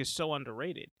last week, is so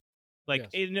underrated.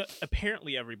 Like,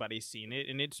 apparently everybody's seen it,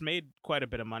 and it's made quite a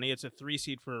bit of money. It's a 3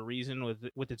 seed for a reason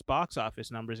with its box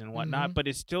office numbers and whatnot. Mm-hmm. But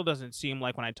it still doesn't seem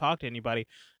like when I talk to anybody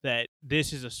that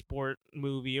this is a sport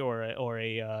movie or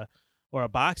a or a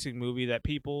boxing movie that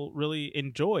people really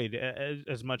enjoyed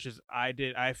as much as I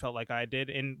did. I felt like I did.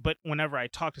 And but whenever I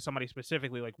talk to somebody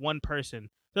specifically, like one person,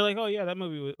 they're like, "Oh yeah, that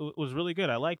movie was really good.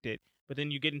 I liked it." But then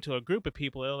you get into a group of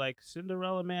people, they're like,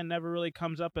 "Cinderella Man never really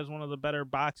comes up as one of the better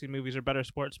boxing movies or better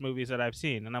sports movies that I've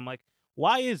seen." And I'm like,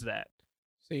 "Why is that?"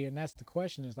 See, and that's the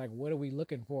question: is like, what are we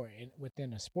looking for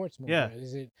within a sports movie? Yeah.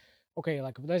 Is it okay?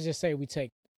 Like, let's just say we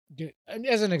take,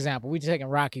 as an example, we taking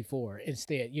Rocky Four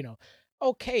instead.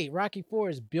 Okay, Rocky Four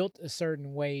is built a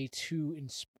certain way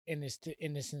and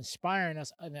it's inspiring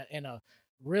us in a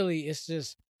really, it's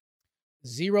just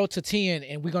 0 to 10,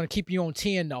 and we're gonna keep you on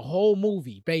 10 the whole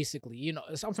movie, basically.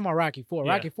 I'm talking about Rocky Four.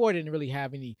 Yeah. Rocky Four didn't really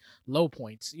have any low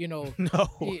points. No.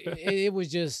 It was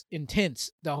just intense.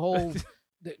 The whole,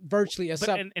 virtually, But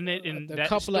except and a that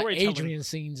couple of storytelling Adrian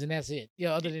scenes, and that's it.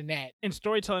 Yeah, other than that, in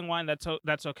storytelling line,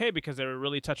 that's okay because they were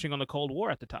really touching on the Cold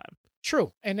War at the time.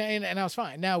 true, and that was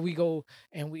fine. Now we go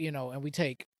and we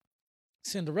take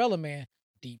Cinderella Man,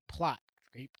 deep plot,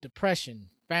 deep depression,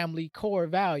 family core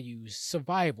values,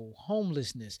 survival,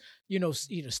 homelessness,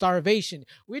 starvation.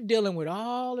 We're dealing with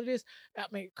all of this. I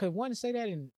mean, could one say that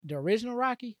in the original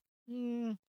Rocky?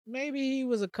 Maybe he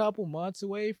was a couple months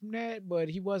away from that, but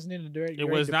he wasn't in the It Great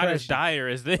was not as Depression. dire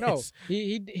as No,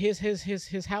 this.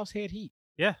 his house had heat.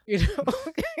 Yeah. You know,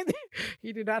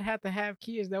 he did not have to have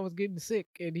kids that was getting sick,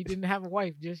 and he didn't have a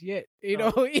wife just yet.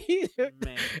 Oh,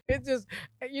 man. It's just,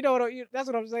 that's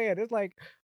what I'm saying. It's like,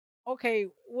 okay,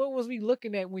 what was we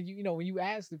looking at when when you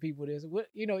ask the people this? What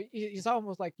it's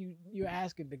almost like you're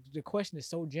asking, the question is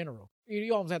so general.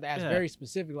 You almost have to ask Yeah. very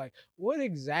specific, like, what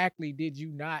exactly did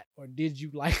you not or did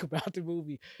you like about the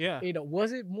movie? Yeah.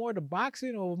 Was it more the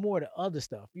boxing or more the other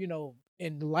stuff?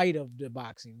 In light of the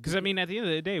boxing, Because I mean, at the end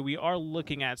of the day, we are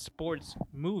looking at sports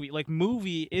movie. Like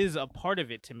movie is a part of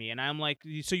it to me, and I'm like,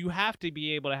 so you have to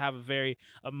be able to have a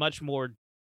much more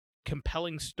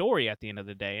compelling story at the end of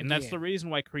the day, and that's Yeah, the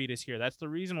reason why Creed is here. That's the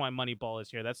reason why Moneyball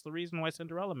is here. That's the reason why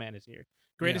Cinderella Man is here.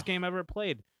 yeah. Greatest game ever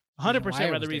played. Reason why 100%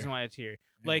 it right. The was reason there. why it's here.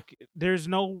 Yeah. Like, there's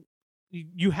no.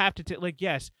 You have to like,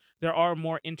 yes, there are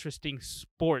more interesting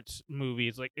sports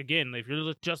movies. Like, again, if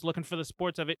you're just looking for the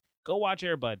sports of it, go watch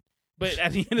Airbud. But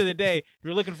at the end of the day, if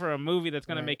you're looking for a movie that's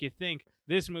gonna Right. make you think,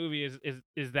 this movie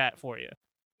is that for you.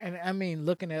 And I mean,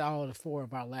 looking at all the four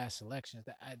of our last selections,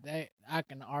 I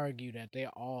can argue that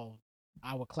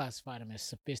I would classify them as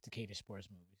sophisticated sports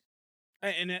movies.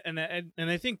 And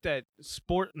I think that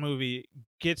sport movie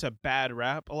gets a bad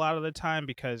rap a lot of the time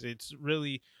because it's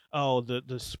really, oh,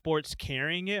 the sports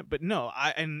carrying it, but no,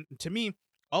 and to me,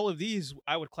 all of these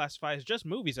I would classify as just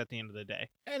movies at the end of the day.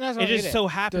 And that's It what it just is. so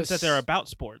happens that they're about The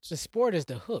sports. sport is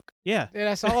the hook. Yeah. And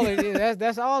that's all it is.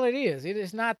 That's all it is. It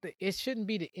is not it shouldn't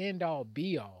be the end all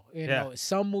be all. Yeah.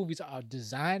 Some movies are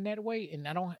designed that way, and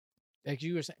I don't, like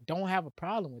you were saying, don't have a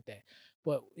problem with that.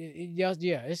 But it just,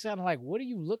 yeah, it's kind of like, what do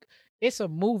you look? It's a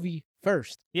movie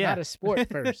first, Yeah. not a sport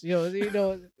first.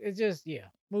 It's just, yeah.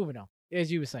 Moving on,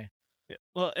 as you were saying. Yeah.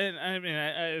 Well, and I mean,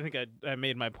 I think I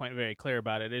made my point very clear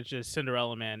about it. It's just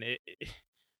Cinderella Man.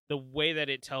 The way that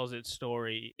it tells its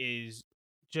story is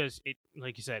just, it,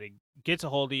 like you said, it gets a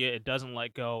hold of you. It doesn't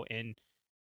let go, and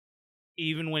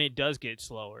even when it does get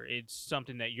slower, it's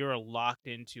something that you're locked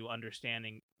into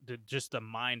understanding just the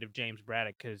mind of James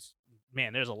Braddock. Because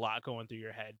man, there's a lot going through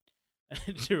your head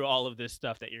through all of this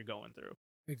stuff that you're going through.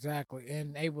 Exactly,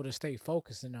 and able to stay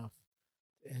focused enough,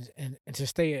 and to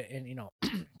stay, and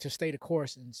to stay the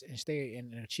course, and stay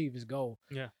and achieve his goal.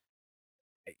 Yeah.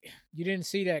 You didn't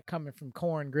see that coming from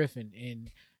Corin Griffin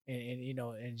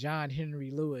and John Henry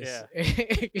Lewis,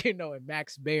 and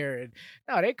Max Baer, and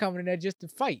no, they coming in there just to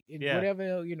fight, and Yeah.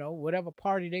 whatever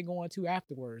party they going to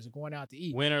afterwards, or going out to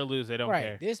eat. Win or lose, they don't Right,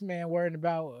 care. this man worrying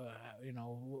about,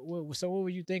 so what were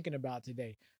you thinking about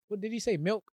today? What did he say?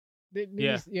 Milk?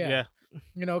 Yeah.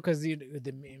 Because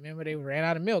remember they ran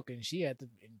out of milk, and she had to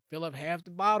fill up half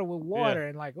the bottle with water,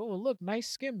 and like, oh look, nice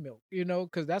skim milk,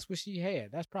 because that's what she had.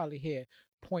 That's probably had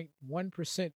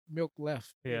 0.1% milk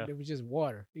left. Yeah. It was just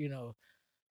water.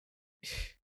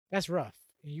 That's rough.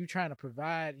 And you trying to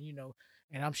provide,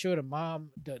 and I'm sure the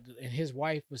mom and his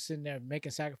wife was sitting there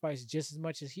making sacrifices just as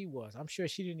much as he was. I'm sure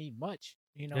she didn't eat much,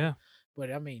 Yeah. But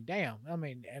I mean, damn. I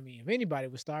mean, if anybody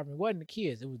was starving, it wasn't the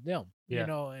kids, it was them. Yeah.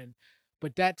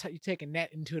 But you taking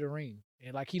that into the ring,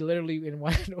 and like he literally in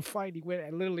one of the fight, he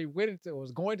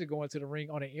was going to go into the ring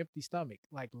on an empty stomach,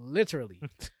 like literally,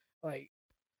 like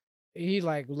he's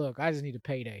like, look, I just need a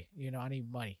payday, I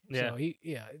need money. Yeah.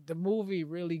 So the movie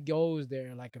really goes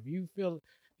there. Like if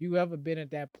you ever been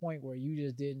at that point where you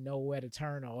just didn't know where to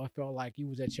turn, or felt like you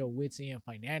was at your wits end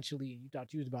financially, and you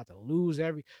thought you was about to lose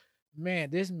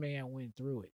this man went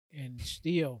through it, and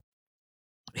still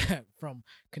from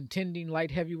contending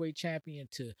light heavyweight champion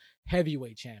to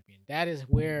heavyweight champion. That is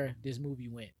where this movie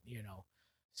went, you know.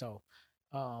 So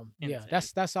yeah,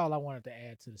 Insane. that's all I wanted to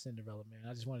add to the Cinderella Man.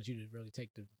 I just wanted you to really take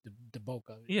the bulk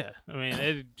of it. Yeah, I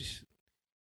mean,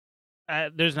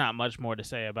 there's not much more to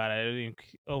say about it. I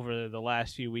think over the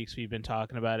last few weeks we've been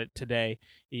talking about it. Today,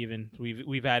 even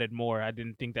we've added more. I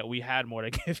didn't think that we had more to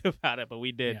give about it, but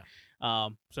we did.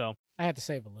 So I had to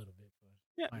save a little bit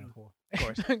for yeah, Final Four. Of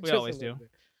course, we Just always a do. little bit.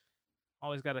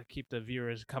 Always got to keep the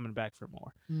viewers coming back for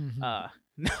more. Mhm.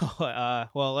 No,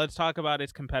 well, let's talk about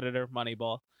its competitor,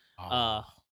 Moneyball. Oh.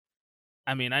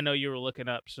 I mean, I know you were looking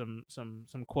up some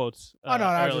quotes Oh no,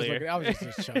 I was just earlier. looking. I was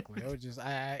just chuckling. It was just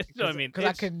So, I mean, because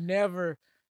I could never.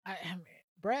 I mean,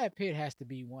 Brad Pitt has to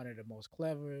be one of the most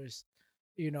cleverest,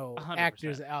 100%.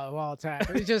 actors out of all time.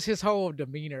 It's just his whole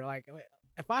demeanor. Like,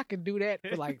 if I can do that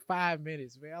for like 5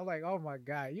 minutes, man, I'm like, oh my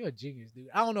god, you're a genius, dude.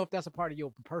 I don't know if that's a part of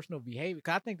your personal behavior,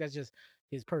 because I think that's just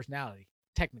his personality.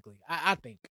 Technically, I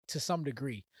think to some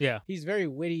degree, Yeah. he's very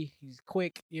witty. He's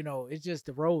quick. It's just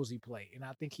the roles he play, and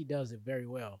I think he does it very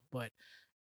well. But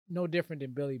no different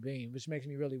than Billy Bean, which makes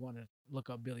me really want to look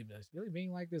up Billy Bean. Is Billy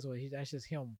Bean like this, or that's just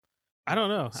him? I don't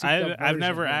know. Souped-up I've version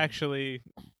never of Billy Bean. actually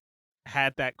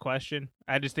had that question.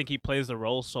 I just think he plays the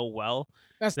role so well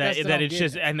That's that what that I'm it's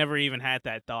just getting at. I never even had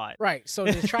that thought. Right. So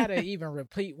to try to even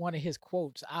repeat one of his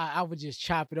quotes, I would just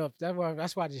chop it up.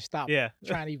 That's why I just stopped Yeah.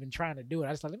 trying to do it.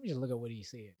 I just like, let me just look at what he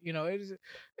said.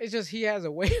 It's just he has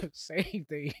a way of saying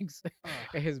things,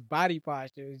 and his body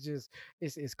posture is just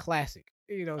it's classic.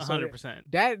 So 100%.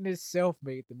 that in itself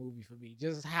made the movie for me.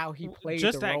 Just how he played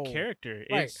Just the that role. character.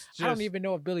 Right. It's just, I don't even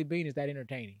know if Billy Bean is that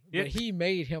entertaining, Yeah. but he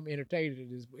made him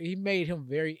entertaining. He made him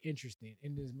very interesting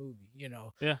in this movie.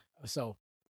 Yeah. So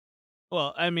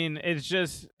Well, I mean, it's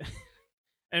just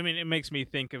I mean, it makes me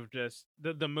think of just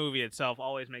the movie itself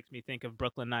always makes me think of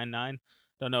Brooklyn Nine-Nine.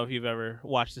 Don't know if you've ever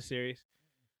watched the series.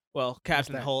 Well,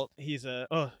 Captain that? Holt, it's a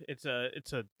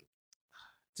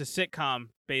sitcom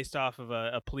based off of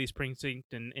a police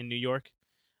precinct in New York.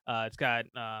 It's got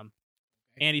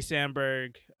Andy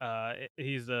Samberg.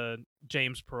 He's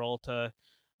James Peralta.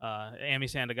 Amy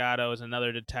Sandagato is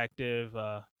another detective.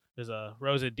 There's a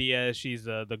Rosa Diaz. She's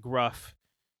the gruff,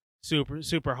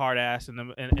 super hard ass in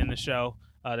the show.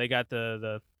 They got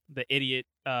the idiot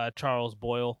Charles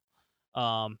Boyle.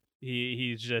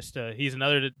 He's just he's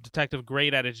another detective,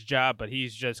 great at his job, but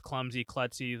he's just clumsy,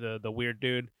 klutzy, the weird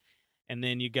dude. And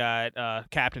then you got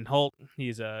Captain Holt.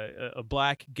 He's a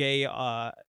black gay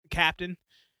captain,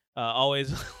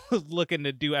 always looking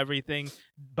to do everything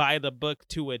by the book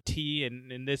to a T,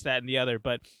 and this, that, and the other.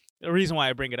 But the reason why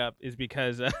I bring it up is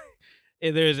because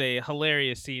there's a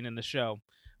hilarious scene in the show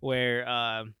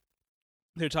where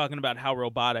they're talking about how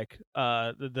robotic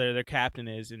their captain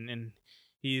is, and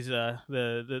he's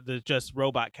the just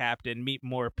robot captain. Meet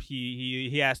Morp.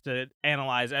 He has to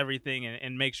analyze everything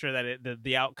and make sure that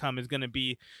the outcome is going to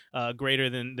be greater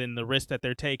than the risk that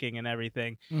they're taking and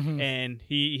everything. Mhm. And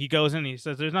he goes in and he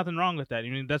says there's nothing wrong with that. I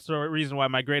mean, that's the reason why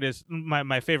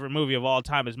my favorite movie of all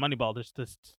time is Moneyball. There's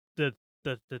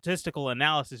the statistical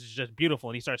analysis is just beautiful,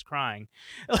 and he starts crying.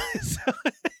 So,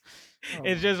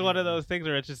 it's just one of those things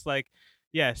where it's just like,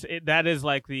 yes, that is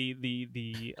like the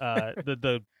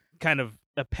kind of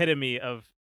epitome of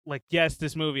like, yes,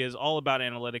 this movie is all about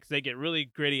analytics. They get really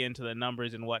gritty into the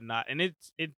numbers and whatnot, and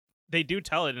they do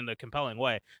tell it in a compelling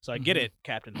way. So I get it,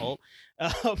 Captain Holt.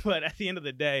 But at the end of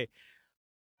the day,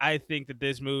 I think that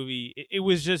this movie, it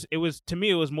was to me,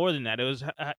 it was more than that. It was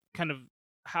kind of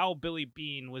how Billy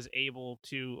Bean was able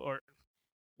to, or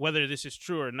whether this is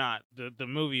true or not, the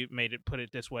movie made it put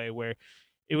it this way, where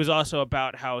it was also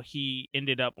about how he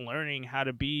ended up learning how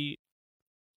to be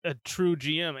a true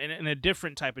GM and a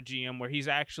different type of GM where he's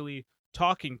actually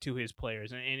talking to his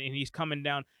players and he's coming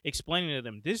down explaining to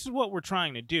them, this is what we're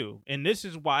trying to do and this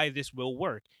is why this will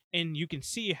work. And you can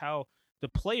see how the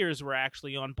players were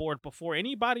actually on board before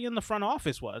anybody in the front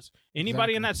office was,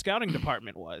 anybody in that scouting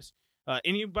department was.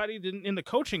 Anybody in the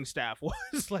coaching staff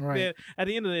was like Right. at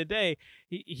the end of the day,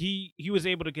 he was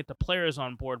able to get the players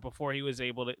on board before he was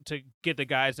able to get the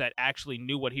guys that actually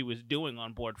knew what he was doing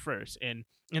on board first. And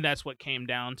that's what came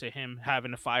down to him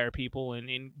having to fire people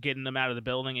and getting them out of the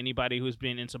building. Anybody who's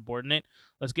being insubordinate,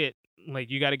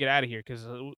 you got to get out of here, because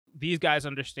these guys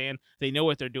understand. They know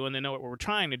what they're doing. They know what we're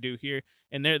trying to do here,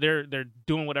 and they're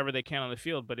doing whatever they can on the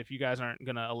field. But if you guys aren't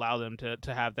going to allow them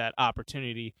to have that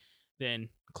opportunity, then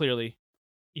clearly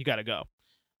you got to go.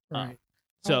 Right.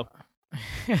 So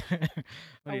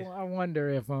I wonder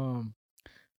if the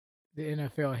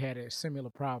NFL had a similar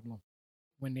problem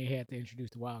when they had to introduce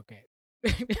the Wildcat.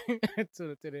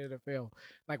 to the NFL.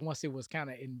 Like once it was kind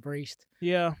of embraced,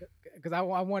 Yeah. because I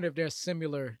wonder if there's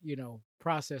similar,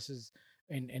 processes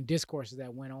and discourses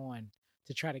that went on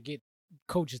to try to get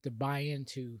coaches to buy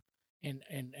into and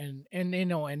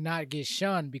and not get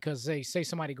shunned because they say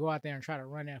somebody go out there and try to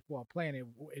run that for a play and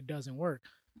it doesn't work.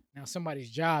 Now somebody's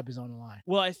job is on the line.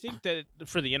 Well, I think that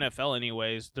for the NFL,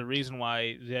 anyways, the reason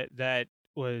why that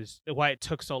was why it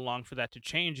took so long for that to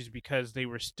change is because they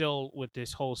were still with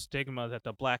this whole stigma that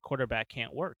the black quarterback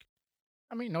can't work.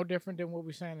 I mean, no different than what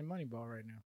we're saying in Moneyball right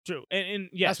now. True, and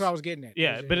That's what I yes, was getting at.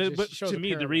 yeah, It but just shows to a me,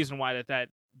 the parallel. reason why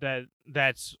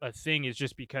that's a thing is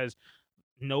just because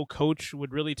no coach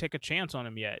would really take a chance on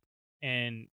him yet,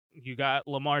 and you got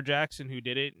Lamar Jackson who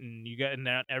did it, and you got and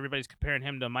now everybody's comparing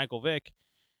him to Michael Vick.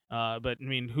 But I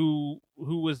mean, who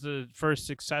was the first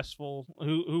successful?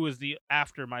 Who was the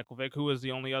after Michael Vick? Who was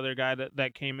the only other guy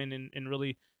that came in and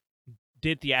really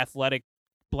did the athletic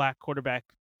black quarterback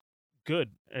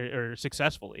good or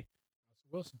successfully?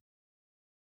 Wilson.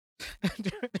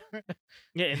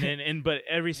 Yeah, and but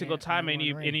every single time and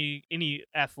one ring. any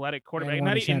athletic And quarterback, won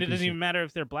not a and it doesn't championship. even matter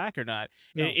if they're black or not.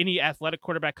 No, Any athletic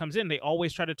quarterback comes in, they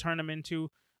always try to turn him into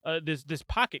this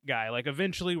pocket guy. Like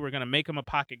eventually, we're gonna make him a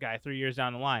pocket guy 3 years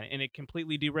down the line, and it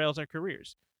completely derails our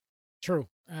careers. true.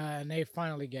 And they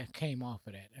finally came off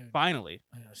of that. Finally,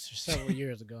 Several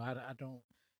years ago. I don't.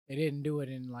 They didn't do it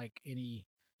in like any.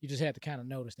 You just had to kind of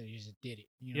notice that you just did it.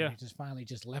 yeah, They just finally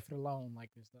just left it alone. Like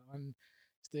it's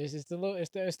the little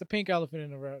it's the pink elephant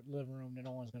in the living room that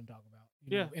no one's going to talk about.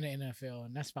 yeah. In the NFL,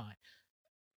 and that's fine.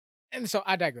 And so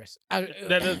I digress.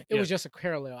 It Yeah, was just a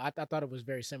parallel. I thought it was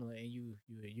very similar, and you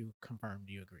confirmed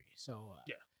you agree. So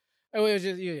yeah. it was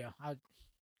just I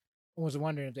was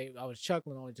wondering if I was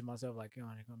chuckling only to myself like, they're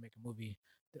gonna make a movie,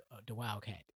 the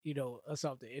Wildcat, or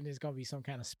something, and it's gonna be some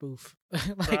kind of spoof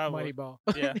like Probably. Moneyball.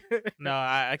 Yeah. No,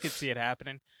 I could see it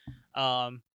happening.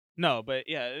 No, but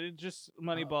yeah, it just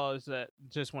Moneyball is that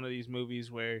just one of these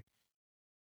movies where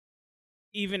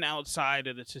even outside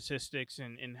of the statistics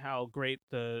and how great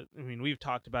I mean, we've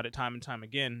talked about it time and time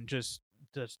again, just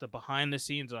the behind the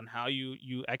scenes on how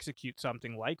you execute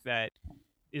something like that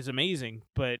is amazing.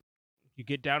 But you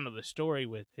get down to the story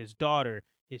with his daughter,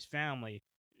 his family,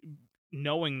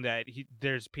 knowing that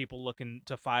there's people looking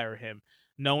to fire him,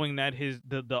 knowing that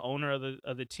the owner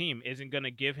of the team isn't going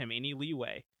to give him any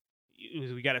leeway.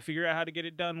 We got to figure out how to get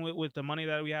it done with the money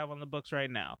that we have on the books right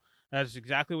now. That's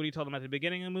exactly what he told him at the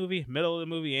beginning of the movie, middle of the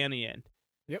movie, and the end.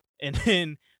 Yep.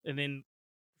 And then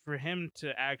for him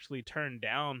to actually turn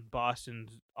down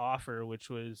Boston's offer, which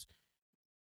was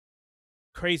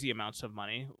crazy amounts of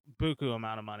money, buku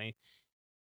amount of money,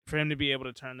 for him to be able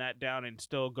to turn that down and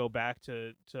still go back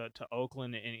to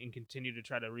Oakland and continue to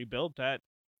try to rebuild that,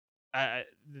 I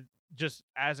just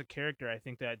as a character, I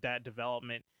think that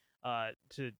development,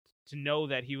 to know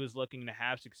that he was looking to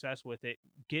have success with it,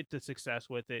 get the success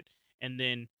with it, and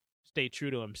then stay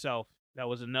true to himself. That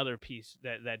was another piece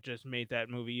that just made that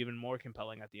movie even more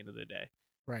compelling at the end of the day.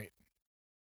 Right.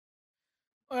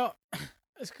 Well,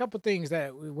 there's a couple things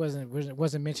that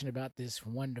wasn't mentioned about this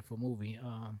wonderful movie.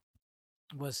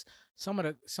 Was some of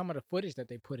the footage that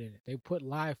they put in it. They put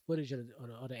live footage of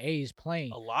the A's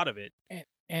playing, A lot of it,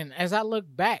 and as I look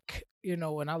back,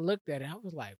 when I looked at it, I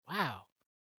was like, wow,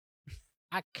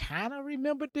 I kind of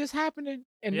remembered this happening.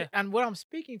 And yeah, and what I'm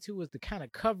speaking to is the kind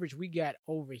of coverage we got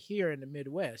over here in the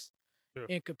Midwest true.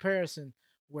 in comparison,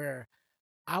 where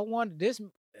I wanted this.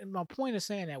 And my point of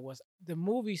saying that was the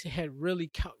movies had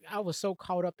really. I was so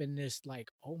caught up in this, like,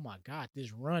 oh my god,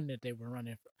 this run that they were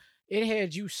running. It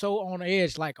had you so on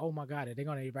edge, like, oh my god, are they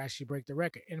gonna actually break the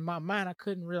record? In my mind, I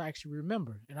couldn't really actually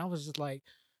remember, and I was just like,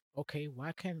 okay,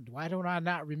 why don't I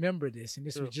not remember this? And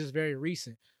this was True. just very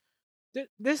recent.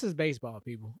 This is baseball,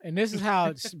 people, and this is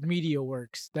how media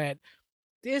works. That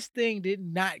this thing did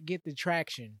not get the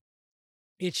traction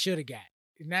it should have got.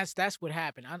 And that's what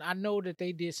happened. I know that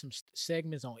they did some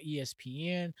segments on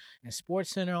ESPN and Sports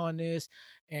Center on this,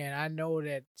 and I know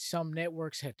that some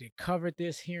networks had to cover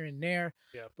this here and there,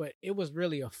 Yeah, but it was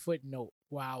really a footnote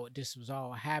while this was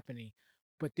all happening.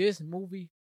 But this movie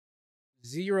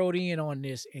zeroed in on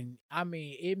this, and I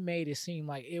mean, it made it seem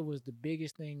like it was the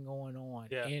biggest thing going on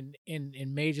yeah.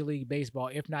 in Major League Baseball,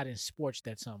 if not in sports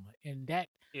that summer. And that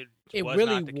It it was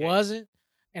really not the case. wasn't.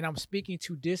 And I'm speaking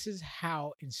to this is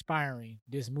how inspiring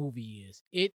this movie is.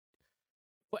 It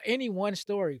for any one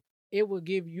story, it will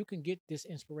give you can get this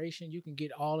inspiration, you can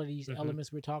get all of these Hmm. elements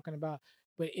we're talking about,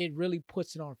 but it really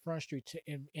puts it on Front Street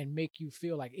and make you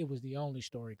feel like it was the only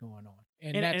story going on.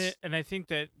 And And, that's and I think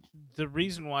that the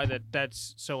reason why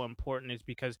that's so important is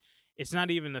because it's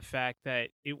not even the fact that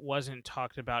it wasn't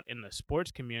talked about in the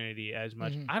sports community as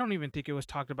much. Hmm. I don't even think it was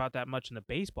talked about that much in the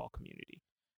baseball community.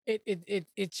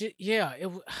 Yeah,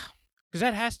 it Because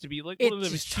that has to be like one it of the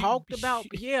just talked about,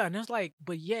 yeah, and it's like,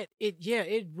 but yet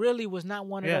it really was not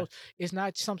one of yeah, those. It's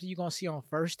not something you're gonna see on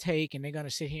First Take, and they're gonna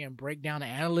sit here and break down the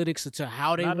analytics to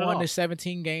how they not at won the all.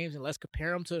 17 games, and let's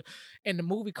compare them to. And the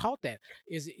movie caught that.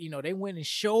 They went and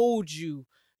showed you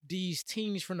these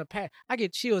teams from the past. I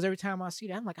get chills every time I see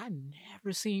that. I'm like, I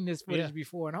never seen this Yeah, footage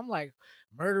before, and I'm like,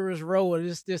 Murderers Row, or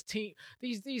this team,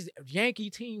 these Yankee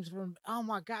teams from, oh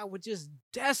my god, would just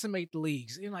decimate the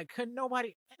leagues. And like, couldn't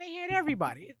nobody, and they had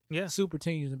everybody. yeah. Super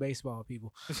teams in baseball,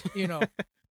 people. You know,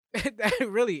 that's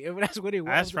what it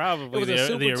That's was. It probably was a the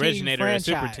super team originator of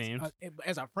super franchise. teams.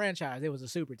 As a franchise, it was a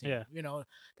super team. Yeah.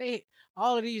 They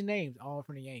all of these names, all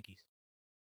from the Yankees.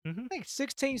 Hmm. I think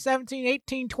 16, 17,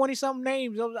 18, 20 something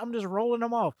names. I'm just rolling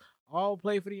them off. All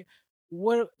play for the,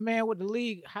 what, man, with the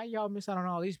league. How y'all miss out on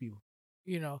all these people?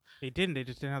 You know, They didn't. They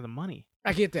just didn't have the money.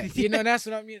 I get that. Yeah. That's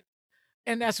what I mean.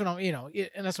 And that's what I'm,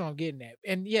 and that's what I'm getting at.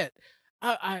 And yet,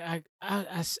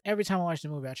 every time I watch the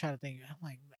movie, I try to think. I'm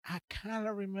like, I kind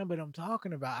of remember them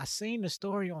talking about. I seen the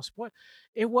story on sport.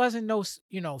 It wasn't no,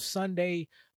 Sunday,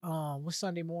 what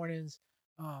Sunday mornings,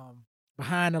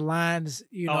 behind the lines,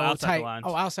 Oh, outside the type. lines.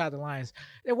 Oh, outside the lines.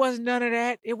 There was none of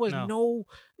that. It was No, no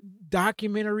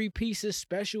documentary pieces,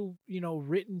 special,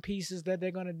 written pieces that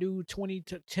they're gonna do 20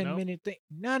 to 10 nope. minute thing.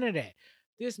 None of that.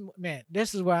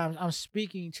 This is why I'm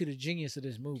speaking to the genius of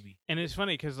this movie. And it's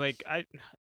funny because like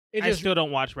It I just still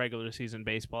don't watch regular season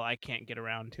baseball. I can't get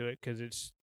around to it because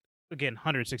it's again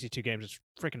 162 games. It's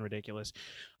freaking ridiculous.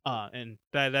 And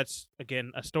that's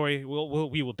again a story.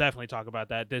 We will definitely talk about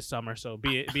that this summer. So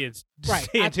right.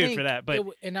 stay tuned for that. But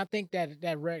And I think that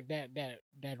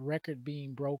record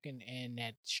being broken and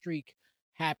that streak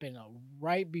happened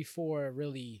right before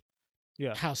really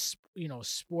yeah, how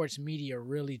sports media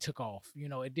really took off.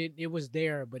 It was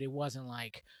there, but it wasn't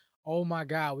like, oh my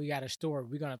god, we got a story,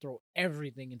 we're gonna throw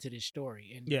everything into this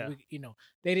story. And yeah,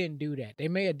 they didn't do that. They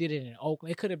may have did it in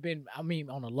Oakland. It could have been, I mean,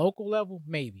 on a local level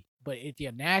maybe, but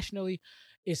nationally,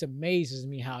 it amazes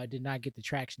me how it did not get the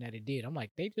traction that it did. I'm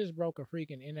like, they just broke a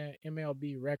freaking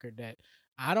MLB record that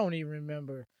I don't even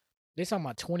remember. They talking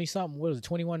about 20 something, what was it,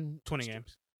 21, 20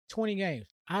 games. 20 games.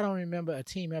 I don't remember a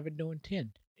team ever doing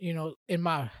 10. In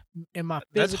my That's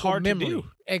physical hard to memory. do.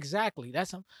 Exactly.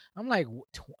 I'm like,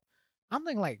 I'm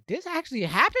thinking like, this actually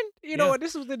happened. Yeah.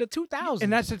 This was in the 2000s.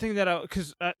 And that's the thing that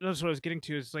because that's what I was getting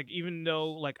to is like even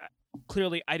though like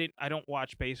clearly I don't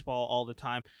watch baseball all the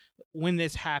time. When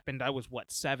this happened, I was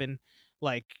what 7.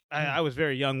 Like I was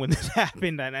very young when this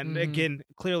happened, and again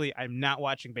clearly I'm not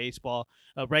watching baseball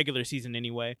regular season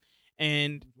anyway.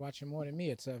 And watching more than me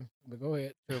at 7. But go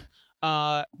ahead. true.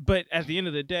 But at the end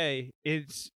of the day,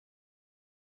 it's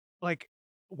like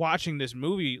watching this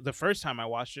movie. The first time I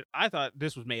watched it, I thought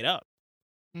this was made up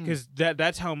because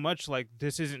that's how much like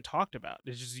this isn't talked about.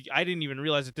 It's just I didn't even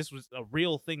realize that this was a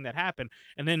real thing that happened,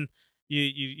 and then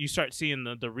you start seeing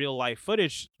the real life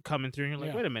footage coming through, and you're like,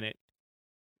 Yeah. wait a minute.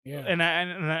 Yeah. And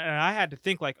I had to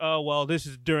think like, oh well, this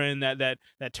is during that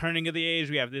turning of the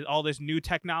age. We have all this new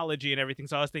technology and everything.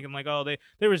 So I was thinking like, oh,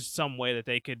 there was some way that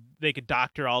they could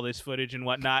doctor all this footage and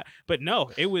whatnot. But no,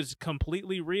 it was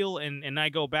completely real. And I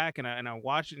go back and I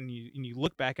watch it and you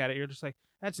look back at it, you're just like,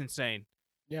 that's insane.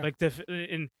 Yeah. Like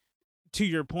and to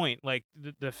your point, like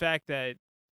the fact that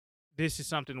this is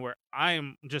something where I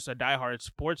am just a diehard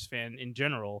sports fan in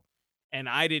general, and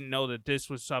I didn't know that this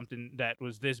was something that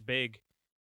was this big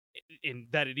in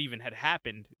that it even had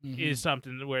happened is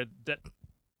something where that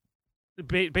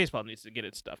baseball needs to get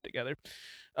its stuff together.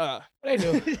 They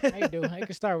do. They do. They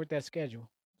can start with that schedule.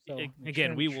 So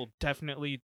again, we will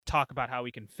definitely talk about how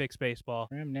we can fix baseball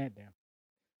trim that down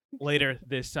later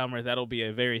this summer. That'll be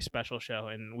a very special show,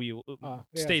 and we will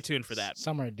stay tuned for that.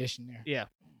 Summer edition there. Yeah.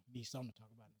 Need something to talk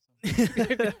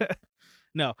about.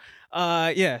 No.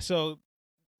 Yeah. So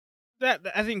that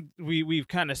I think we've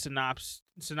kind of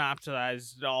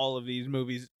synopsized all of these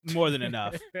movies more than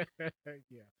enough.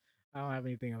 Yeah. I don't have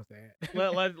anything else to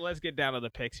add. Let's get down to the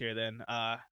picks here then.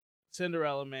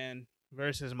 Cinderella Man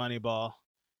versus Moneyball.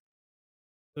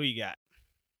 Who you got?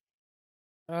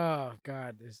 Oh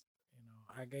God,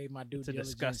 I gave my due It's a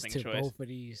diligence disgusting to choice. both of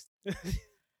these.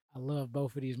 I love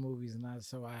both of these movies, and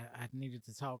so I needed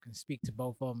to talk and speak to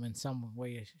both of them in some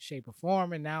way, shape, or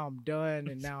form. And now I'm done,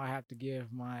 and now I have to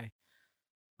give my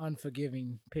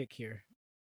unforgiving pick here.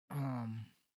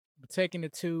 But taking the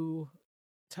two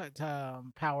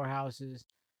powerhouses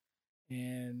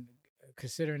and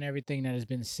considering everything that has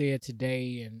been said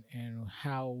today and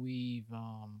how we've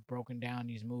broken down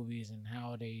these movies and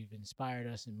how they've inspired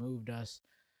us and moved us,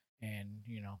 and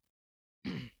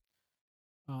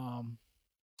um,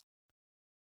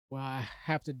 well, I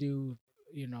have to do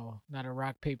not a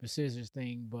rock paper scissors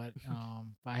thing, but if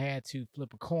I had to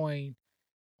flip a coin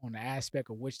on the aspect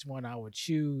of which one I would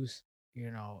choose,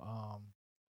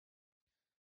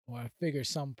 or I figure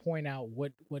some point out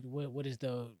what is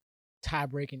the tie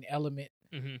breaking element.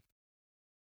 Hmm.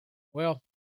 Well,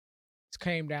 it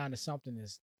came down to something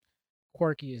as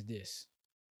quirky as this.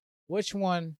 Which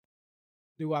one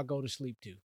do I go to sleep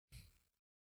to?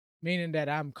 Meaning that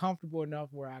I'm comfortable enough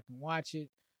where I can watch it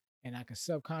and I can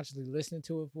subconsciously listen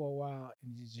to it for a while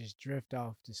and just drift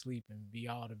off to sleep and be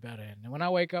all the better. And then when I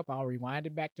wake up, I'll rewind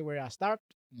it back to where I stopped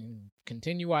and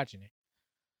continue watching it.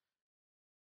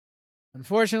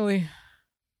 Unfortunately,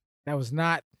 that was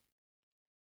not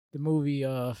the movie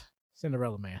of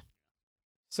Cinderella Man.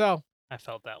 So I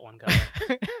felt that one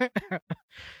coming.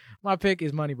 my pick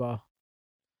is Moneyball,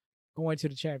 going to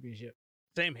the championship.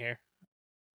 Same here.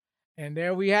 And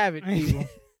there we have it, people.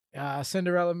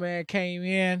 Cinderella Man came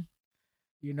in.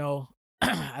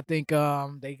 I think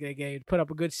they put up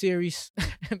a good series,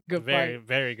 good Very, fight.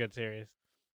 very good series.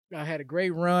 Had a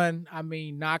great run. I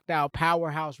mean, knocked out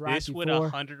powerhouse Rocky This would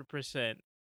 100%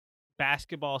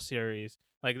 basketball series.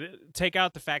 Like, take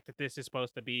out the fact that this is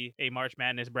supposed to be a March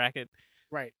Madness bracket.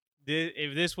 Right.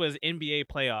 If this was NBA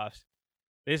playoffs,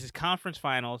 this is conference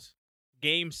finals,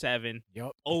 game 7,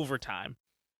 Yep. overtime.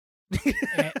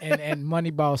 and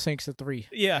Moneyball sinks a 3.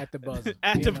 Yeah. At the buzzer.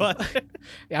 At the buzzer.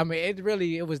 I mean,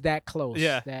 it was that close.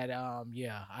 Yeah. That I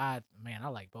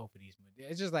like both of these movies.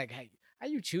 It's just like, hey, how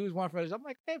you choose one for us? I'm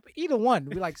like, hey, either one.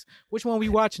 We like, which one we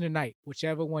watching tonight?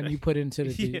 Whichever one you put into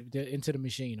into the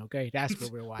machine. Okay, that's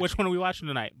what we're watching. Which one are we watching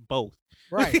tonight? Both.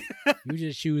 Right. You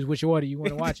just choose which order you want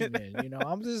to watch it in.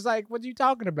 I'm just like, what are you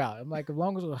talking about? I'm like, as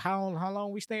long as how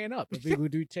long we staying up? If we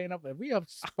do staying up, if we up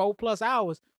 4+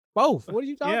 hours, both. What are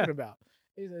you talking about?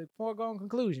 It's a foregone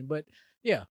conclusion. But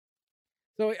yeah.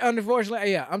 So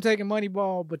unfortunately, yeah, I'm taking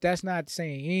Moneyball, but that's not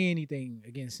saying anything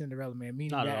against Cinderella Man.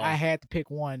 Meaning that I had to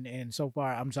pick one, and so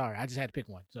far, I'm sorry, I just had to pick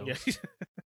one. So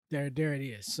there it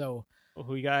is. So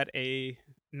we got a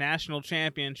national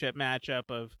championship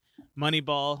matchup of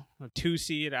Moneyball, a 2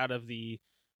 seed out of the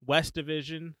West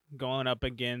Division, going up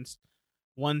against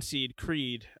 1 seed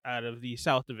Creed out of the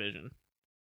South Division.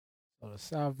 So the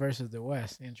South versus the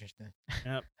West, interesting.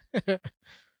 Yep.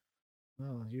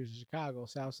 Oh, here's Chicago,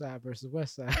 South Side versus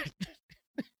West Side.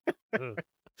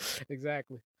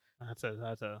 Exactly. That's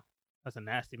a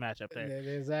nasty matchup there.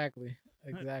 Exactly.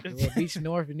 Well, beach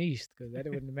North and East, because that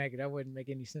wouldn't make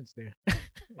any sense there.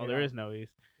 Oh, there is no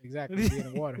East. Exactly. Be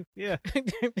in the water. Yeah.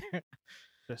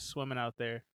 Just swimming out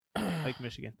there, Lake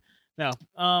Michigan. No.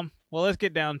 Well, let's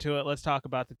get down to it. Let's talk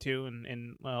about the two,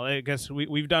 and well, I guess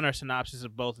we've done our synopsis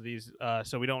of both of these,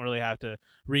 so we don't really have to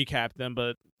recap them,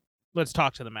 but let's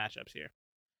talk to the matchups here.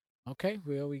 Okay,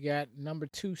 well, we got number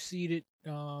 2 seeded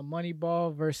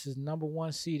Moneyball versus number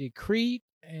 1 seeded Creed,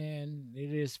 and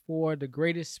it is for the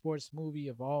greatest sports movie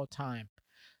of all time.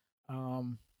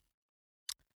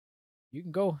 You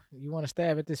can go. You want to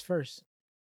stab at this first?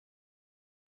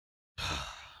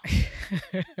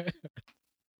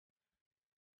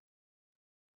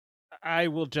 I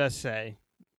will just say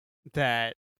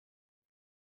that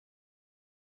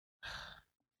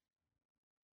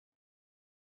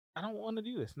I don't want to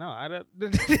do this. No, I don't.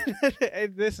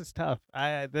 This is tough.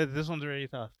 This one's really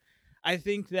tough. I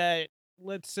think that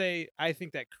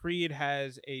Creed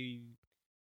has a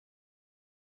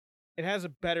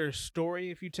better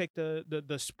story if you take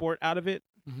the sport out of it.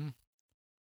 Mm-hmm.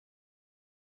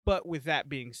 But with that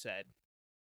being said,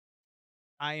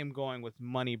 I am going with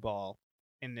Moneyball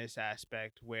in this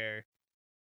aspect, where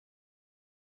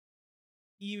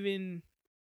even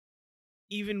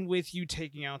with you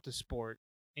taking out the sport,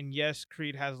 and yes,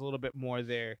 Creed has a little bit more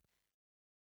there,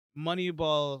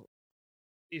 Moneyball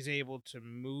is able to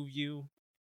move you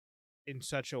in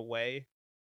such a way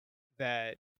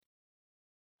that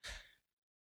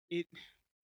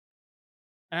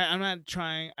I'm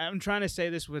trying to say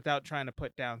this without trying to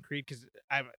put down Creed, because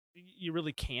you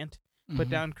really can't put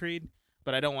down Creed,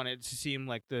 but I don't want it to seem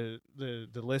like the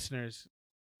listeners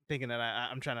thinking that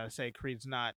I'm trying to say Creed's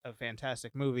not a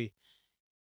fantastic movie.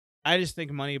 I just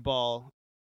think Moneyball,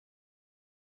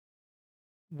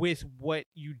 with what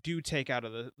you do take out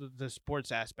of the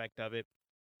sports aspect of it,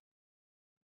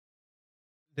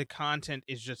 the content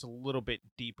is just a little bit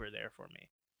deeper there for me.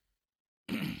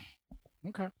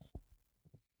 Okay.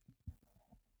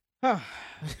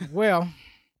 Well,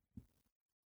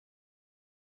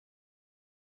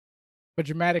 For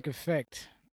dramatic effect,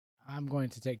 I'm going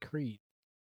to take Creed.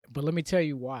 But let me tell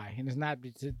you why. And it's not,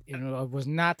 it was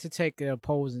not to take the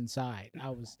opposing side. And I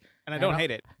And don't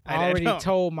hate it. I I already don't.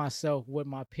 told myself what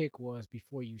my pick was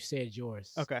before you said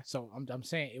yours. Okay. So I'm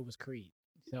saying it was Creed.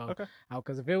 So, Okay.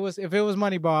 because if it was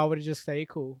Moneyball, I would have just stayed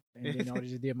cool and then I would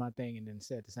have just did my thing and then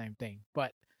said the same thing.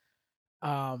 But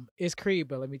it's Creed.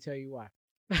 But let me tell you why.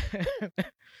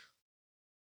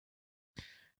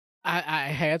 I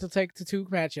had to take the two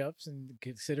matchups and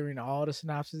considering all the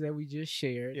synopses that we just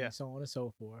shared Yeah. and so on and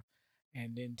so forth,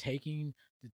 and then taking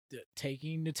the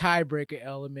tiebreaker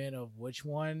element of which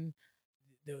one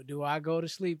do I go to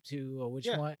sleep to or which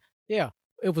Yeah. one. Yeah,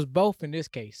 it was both in this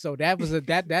case. So that was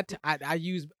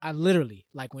I literally,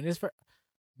 like, when this for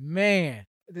man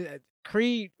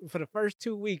Creed for the first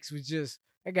 2 weeks was just,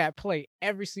 I got played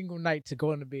every single night to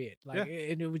go into bed. Like, Yeah.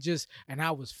 and it was just, and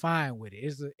I was fine with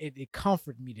it. It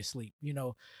comforted me to sleep,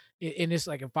 and it's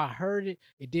like if I heard it,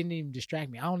 it didn't even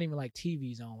distract me. I don't even like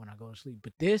TVs on when I go to sleep,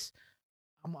 but this,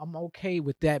 I'm okay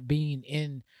with that being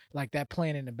in, like, that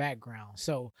playing in the background.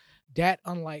 So that,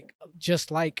 unlike, just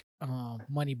like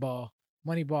Moneyball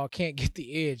can't get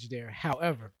the edge there.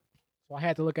 However, so I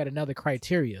had to look at another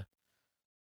criteria.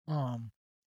 Um,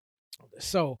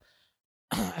 so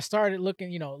I started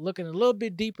looking a little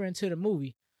bit deeper into the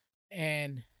movie,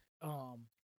 and I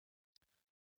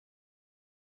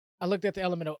looked at the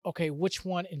element of, okay, which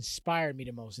one inspired me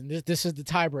the most, and this is the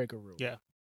tiebreaker rule. Yeah.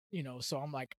 So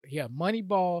I'm like, yeah,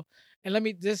 Moneyball, and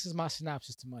this is my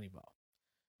synopsis to Moneyball.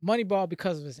 Moneyball,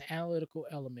 because of its analytical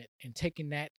element and taking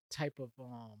that type of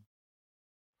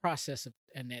process of,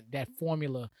 and that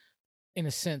formula, in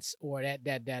a sense, or that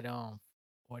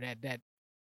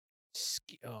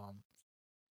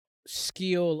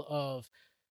skill of,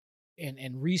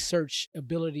 and research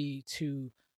ability to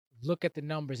look at the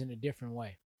numbers in a different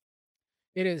way.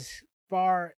 It is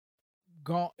far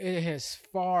gone. It has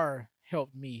far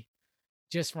helped me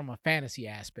just from a fantasy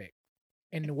aspect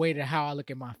and the way that how I look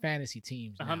at my fantasy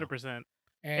teams now. 100%.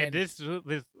 And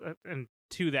And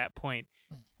to that point,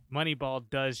 Moneyball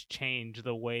does change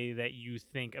the way that you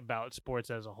think about sports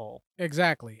as a whole.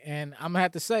 exactly. And I'm gonna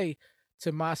have to say,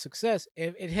 to my success,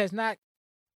 it has not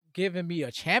given me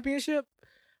a championship,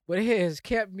 but it has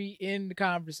kept me in the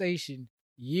conversation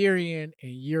year in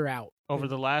and year out. Over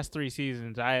the last 3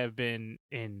 seasons, I have been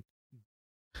in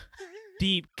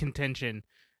deep contention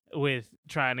with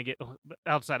trying to get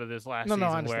outside of this last No, season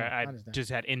I understand. where I I understand. just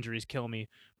had injuries kill me.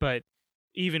 But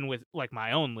even with like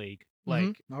my own league, Mhm.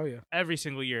 like Oh yeah. every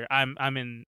single year, I'm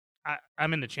in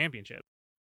the championship.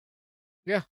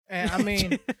 Yeah, and I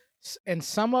mean, and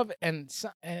some of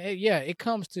it, yeah, it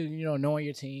comes to knowing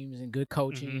your teams and good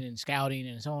coaching Mhm. and scouting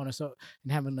and so on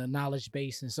and having the knowledge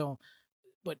base and so on.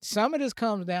 But some of this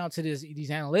comes down to these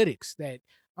analytics that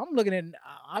I'm looking at.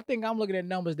 I think I'm looking at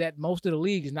numbers that most of the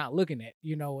league is not looking at.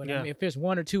 And I Yeah. mean, if there's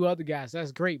one or two other guys,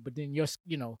 that's great. But then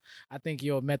I think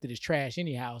your method is trash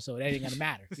anyhow, so that ain't gonna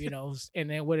matter. And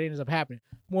then what ends up happening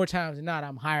more times than not,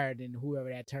 I'm higher than whoever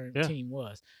that Yeah. team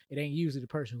was. It ain't usually the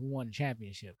person who won the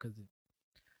championship, because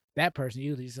that person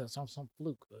usually is some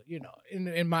fluke. In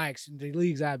the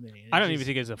leagues I've been in, I don't even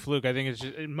think it's a fluke. I think it's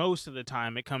just most of the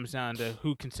time it comes down to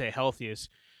who can stay healthiest.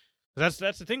 That's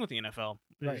the thing with the NFL.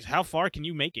 Right. How far can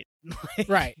you make it?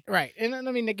 Right. And I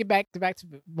mean, to get back to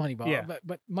Moneyball. Yeah.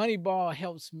 But Moneyball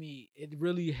helps me. It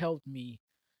really helped me.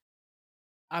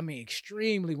 I mean,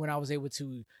 extremely, when I was able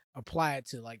to apply it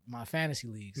to, like, my fantasy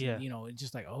leagues. Yeah. And, it's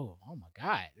just like, oh my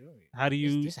God. How do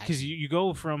you? This Because you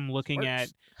go from looking at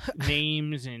works.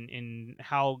 names and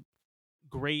how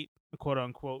great, quote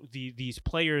unquote, these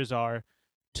players are,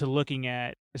 to looking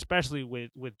at, especially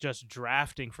with just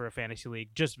drafting for a fantasy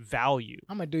league, just value.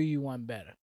 I'm gonna do you one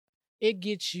better. It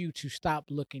gets you to stop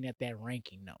looking at that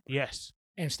ranking number. Yes.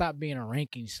 And stop being a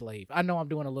ranking slave. I know I'm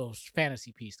doing a little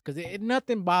fantasy piece, because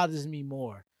nothing bothers me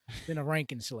more than a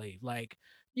ranking slave. Like,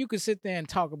 you could sit there and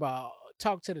talk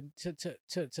to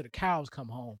the cows come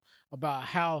home about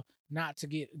how not to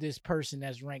get this person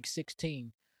that's ranked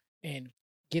 16 and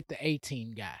get the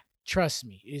 18 guy. Trust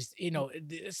me,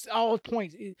 it's all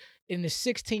points in the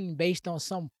 16 based on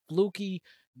some fluky,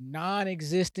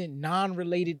 non-existent,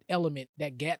 non-related element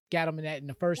that got them in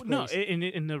the first No, place.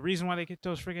 and the reason why they get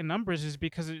those freaking numbers is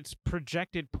because it's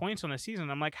projected points on a season.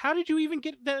 I'm like, how did you even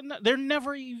get that? They're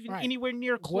never even Right. anywhere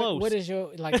near close. What is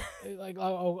your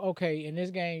okay, in this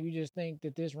game you just think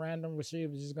that this random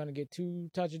receiver is going to get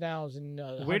 2 touchdowns and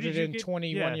Where did you get-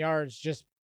 121 yards just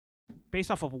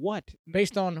based off of what?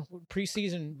 based on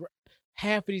preseason?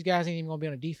 Half of these guys ain't even gonna be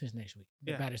on a defense next week.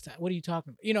 Yeah. By this time, what are you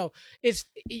talking about? It's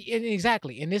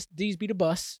exactly, and these be the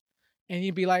bus, and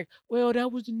you'd be like, well, that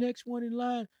was the next one in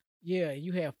line. Yeah,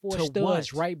 you have four To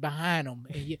studs what? right behind them,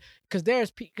 and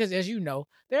because as you know,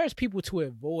 there's people to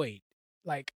avoid.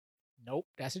 Like, nope,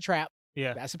 that's a trap.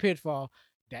 Yeah. That's a pitfall.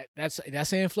 That's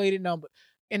an inflated number,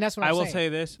 and that's what I'm I will saying. say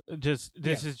this, just Yeah,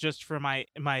 this is just for my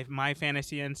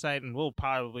fantasy insight, and we'll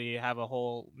probably have a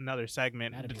whole another that'd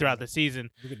segment be throughout long. the season.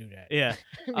 We could do that.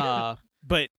 Yeah.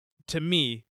 But to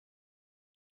me,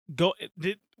 go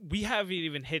we haven't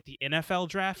even hit the NFL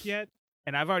draft yet,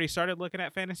 and I've already started looking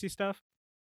at fantasy stuff.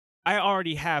 I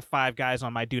already have 5 guys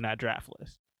on my do not draft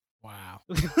list. Wow.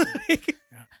 Yeah.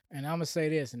 And I'm gonna say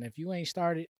this, and if you ain't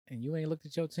started and you ain't looked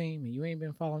at your team and you ain't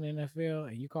been following the NFL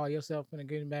and you call yourself gonna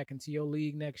get back into your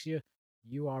league next year,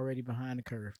 you already behind the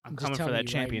curve. I'm I'm just coming for telling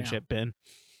that you right now. championship, Ben.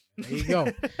 There you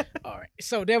go. All right.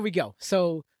 So there we go.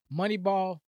 So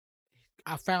Moneyball,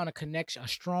 I found a connection, a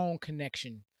strong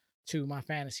connection to my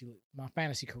fantasy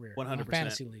career, my 100%.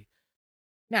 fantasy league.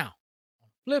 Now,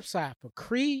 flip side for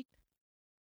Creed,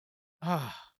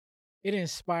 it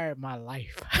inspired my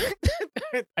life.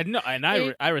 I know, and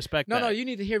I respect No, that. no, you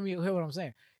need to hear what I'm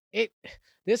saying.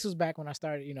 This was back when I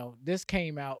started, this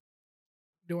came out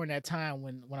during that time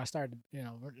when I started,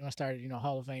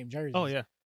 Hall of Fame jerseys. Oh yeah.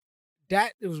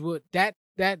 That was what that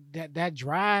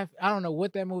drive. I don't know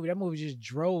what that movie just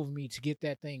drove me to get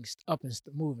that thing up and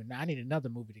moving. Now I need another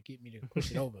movie to get me to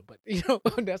push it over, but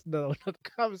that's another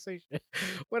conversation.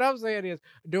 What I'm saying is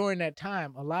during that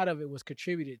time, a lot of it was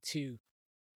contributed to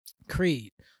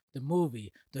Creed, the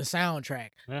movie, the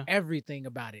soundtrack, Yeah. everything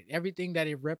about it, everything that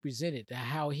it represented,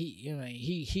 how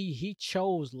he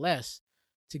chose less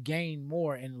to gain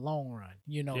more in the long run.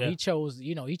 Yeah. He chose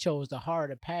the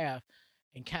harder path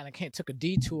and kind of took a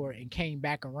detour and came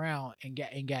back around and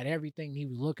got everything he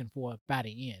was looking for by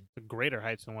the end. The greater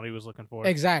heights than what he was looking for.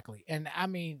 Exactly. And I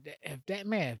mean, if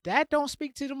that don't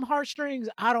speak to them heartstrings,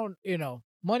 I don't,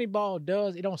 Moneyball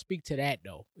does. It don't speak to that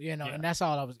though, and that's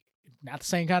all I was. Not the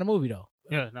same kind of movie though.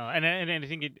 Yeah, no, and I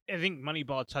think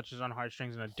Moneyball touches on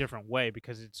heartstrings in a different way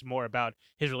because it's more about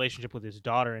his relationship with his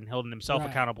daughter and holding himself Right.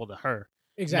 accountable to her,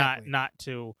 Exactly. not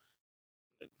to.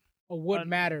 Or what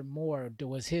mattered more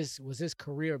was his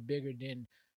career bigger than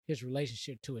his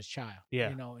relationship to his child. Yeah.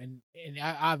 And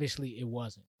obviously it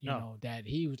wasn't. No. That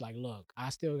he was like, look, I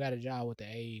still got a job with the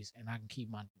A's and I can keep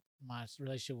my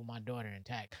relationship with my daughter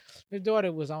intact. His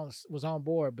daughter was on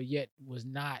board, but yet was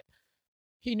not.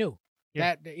 He knew.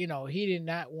 Yeah. That he did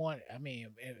not want. I mean,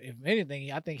 if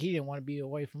anything, I think he didn't want to be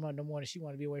away from her no more than she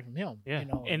wanted to be away from him. Yeah,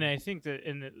 and I think that,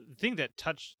 and the thing that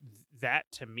touched that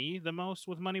to me the most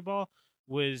with Moneyball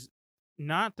was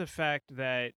not the fact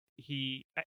that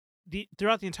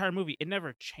throughout the entire movie, it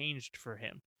never changed for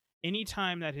him.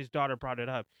 Anytime that his daughter brought it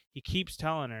up, he keeps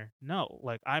telling her, "No,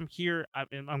 like I'm here.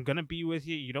 I'm gonna be with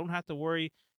you. You don't have to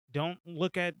worry. Don't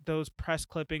look at those press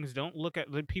clippings. Don't look at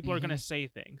people are gonna say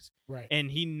things." Right.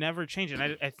 And he never changed it.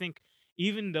 And I think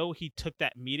even though he took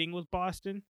that meeting with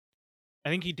Boston, I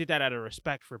think he did that out of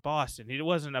respect for Boston. It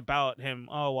wasn't about him,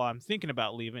 oh, well, I'm thinking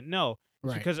about leaving. No,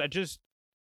 it's because I just,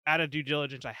 out of due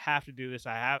diligence, I have to do this.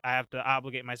 I have to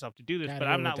obligate myself to do this, but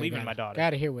I'm not leaving my daughter.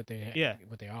 Gotta hear what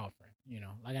what they're offering.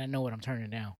 Like I know what I'm turning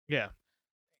down. Yeah.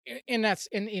 And that's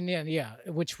in the end, yeah,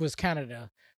 which was kind of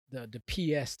the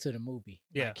PS to the movie.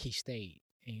 Yeah. Like he stayed,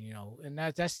 and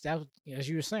that as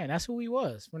you were saying, that's who he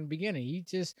was from the beginning. He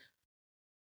just,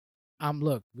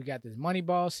 look, we got this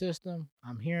Moneyball system.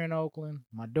 I'm here in Oakland.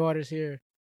 My daughter's here.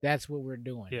 That's what we're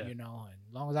doing, Yeah. and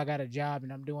as long as I got a job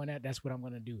and I'm doing that, that's what I'm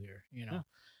going to do here, Yeah.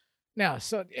 Now,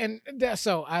 so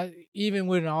I even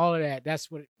with all of that,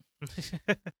 that's what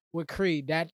with Creed,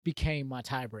 that became my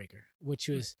tiebreaker, which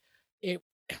was it.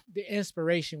 The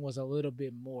inspiration was a little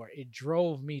bit more. It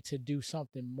drove me to do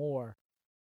something more.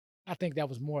 I think that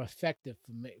was more effective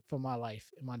for me, for my life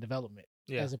and my development,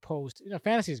 as opposed to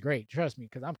fantasy is great. Trust me,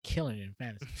 because I'm killing it in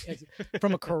fantasy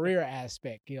from a career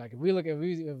aspect. Like if we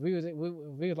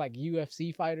was like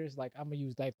UFC fighters, like I'm gonna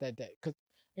use that because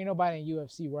ain't nobody in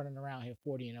UFC running around here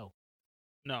 40-0.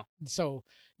 No. So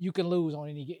you can lose on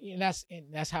any, and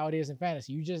that's how it is in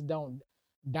fantasy. You just don't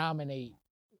dominate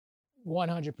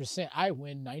 100%. I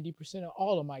win 90% of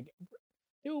all of my.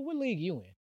 Dude, what league you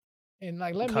in? And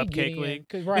like, let me get in, league.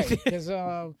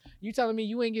 Because you telling me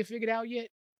you ain't get figured out yet?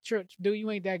 Dude,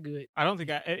 you ain't that good. I don't think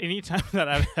any time that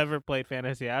I've ever played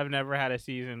fantasy, I've never had a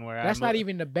season where that's not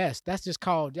even the best. That's just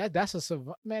called that's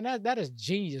that is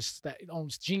genius. That on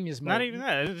genius mode. Not even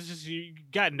that. It's just you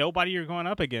got nobody you're going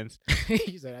up against.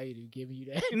 He said, "I ain't giving you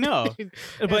that." No,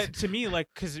 but to me, like,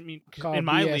 because I mean, in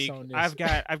my BS league,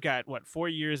 I've got what 4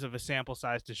 years of a sample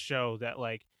size to show that,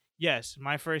 like, yes,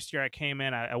 my first year I came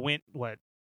in, I went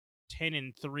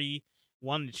 10-3,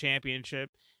 won the championship.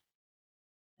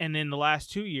 And then the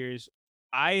last 2 years,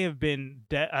 I've been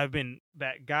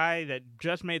that guy that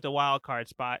just made the wild card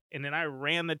spot, and then I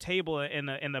ran the table in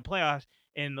the playoffs.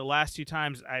 And the last 2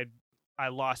 times I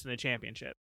lost in the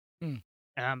championship, Mm.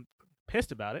 and I'm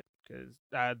pissed about it because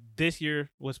this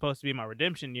year was supposed to be my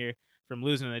redemption year from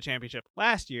losing in the championship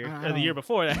last year I or the year don't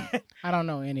before that. I don't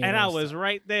know any of And I those. was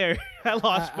right there. I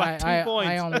lost by 2 points.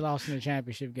 I only lost in the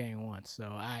championship game once, so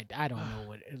I don't know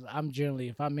what I'm generally,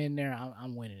 if I'm in there,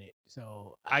 I'm winning it.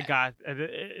 So I got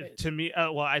to me.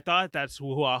 Well, I thought that's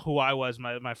who I was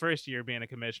my first year being a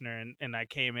commissioner, and I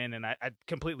came in and I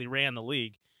completely ran the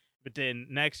league. But then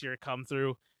next year, come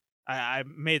through, I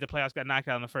made the playoffs, got knocked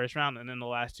out in the first round, and then the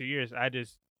last 2 years, I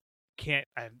just can't.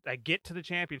 I get to the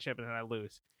championship and then I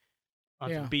lose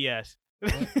on some BS.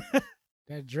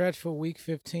 That dreadful Week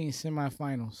 15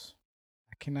 semifinals,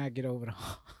 I cannot get over the.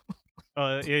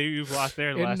 Oh yeah, you've lost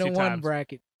there the last in the 2 one times.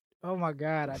 bracket. Oh my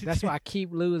God, that's why I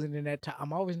keep losing in that.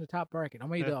 I'm always in the top bracket.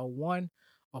 I'm either Yeah. a 1,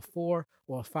 a 4,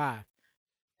 or a 5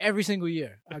 every single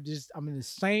year. I'm in the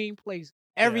same place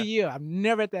every year. I'm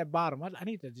never at that bottom. I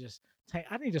need to just tank.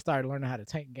 I need to start learning how to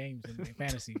tank games in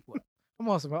fantasy. I'm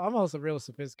also real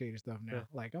sophisticated stuff now. Yeah.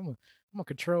 Like I'm a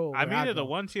control. I'm where I either the go.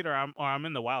 1 seed or I'm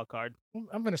in the wild card.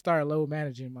 I'm gonna start load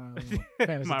managing my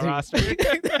fantasy My team. roster.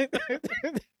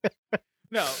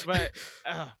 No, but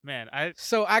man,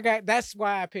 So that's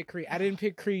why I picked Creed. I didn't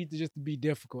pick Creed just to be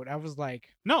difficult. I was like,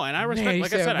 no, and I respect. man, he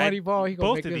like said, I said, Moneyball. He gonna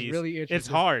both make of this these. really interesting. It's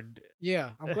hard.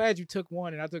 Yeah, I'm glad you took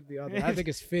one and I took the other. I think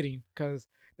it's fitting because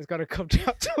it's gonna come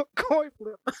down to a coin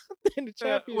flip in the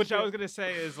championship. Which I was gonna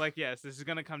say is like, yes, this is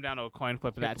gonna come down to a coin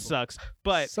flip, and that sucks.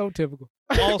 But so typical.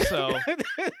 Also,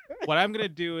 what I'm gonna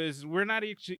do is we're not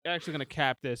actually gonna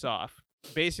cap this off.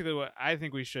 Basically, what I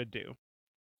think we should do,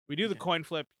 we do the coin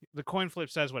flip. The coin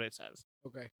flip says what it says.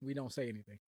 Okay, we don't say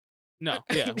anything. No,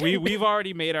 yeah, we've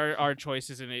already made our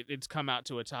choices, and it's come out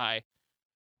to a tie.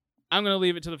 I'm gonna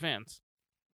leave it to the fans.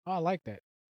 Oh, I like that.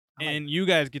 And you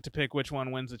guys get to pick which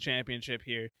one wins the championship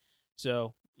here.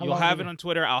 So you'll long have is it it? on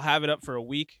Twitter. I'll have it up for a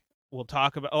week. We'll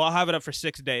talk about. Oh, I'll have it up for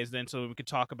 6 days then, so we can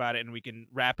talk about it and we can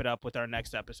wrap it up with our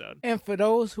next episode. And for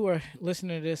those who are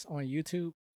listening to this on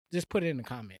YouTube, just put it in the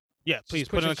comment. Yeah, please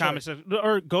put it in the comments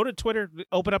or go to Twitter.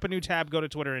 Open up a new tab. Go to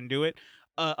Twitter and do it.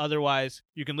 Otherwise,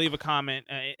 you can leave a comment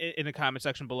in the comment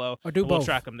section below. Or do both. We'll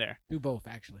track them there. Do both,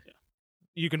 actually. Yeah.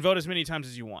 You can vote as many times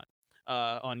as you want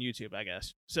on YouTube, I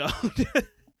guess. So,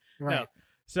 right. No.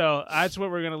 So that's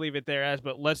what we're gonna leave it there as.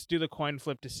 But let's do the coin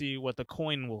flip to see what the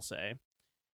coin will say.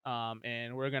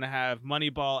 And we're gonna have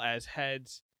Moneyball as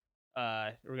heads.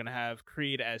 We're gonna have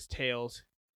Creed as tails.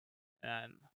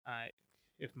 And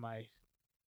if my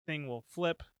thing will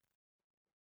flip,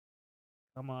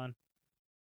 come on.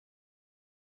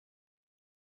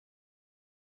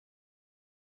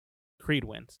 Creed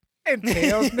wins. And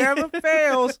tails never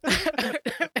fails.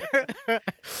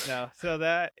 No, so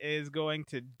that is going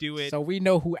to do it. So we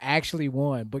know who actually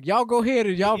won. But y'all go ahead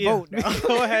and y'all vote now.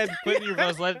 Go ahead, put in your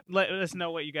votes. Let us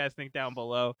know what you guys think down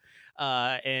below.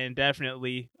 And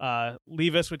definitely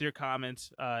leave us with your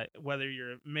comments, whether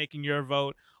you're making your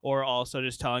vote or also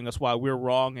just telling us why we're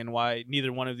wrong and why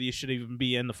neither one of these should even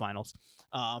be in the finals.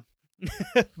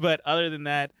 But other than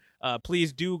that,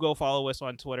 please do go follow us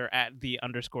on Twitter at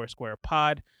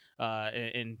 @the_square_pod.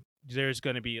 And there's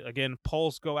going to be, again,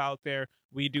 polls go out there.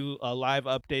 We do live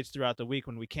updates throughout the week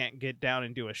when we can't get down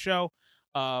and do a show.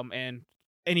 And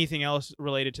anything else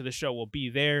related to the show will be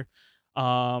there.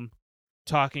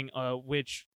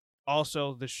 Which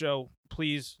also the show,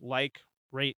 please like,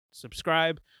 rate,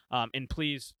 subscribe. And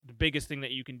please, the biggest thing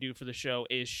that you can do for the show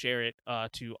is share it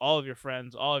to all of your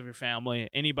friends, all of your family,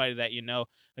 anybody that you know.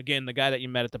 Again, the guy that you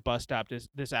met at the bus stop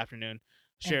this afternoon,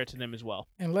 share it to them as well.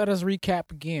 And let us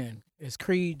recap again. As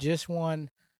Creed just won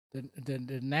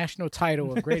the national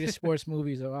title of greatest sports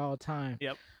movies of all time.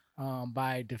 Yep.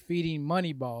 By defeating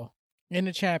Moneyball in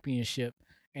the championship.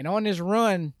 And on this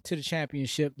run to the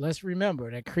championship, let's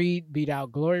remember that Creed beat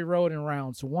out Glory Road in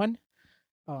rounds 1,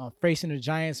 facing the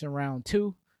Giants in round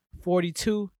 2,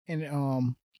 42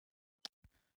 in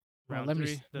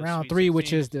round 3,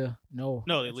 which is the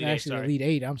Elite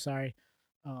Eight. I'm sorry.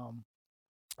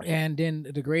 And then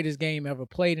the greatest game ever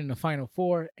played in the Final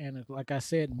Four, and like I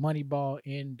said, Moneyball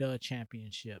in the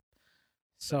championship.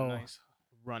 So nice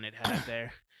run it had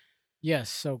there. Yes.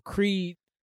 So Creed,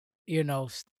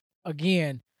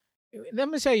 again, let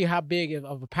me tell you how big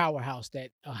of a powerhouse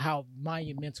how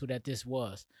monumental that this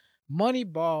was.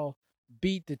 Moneyball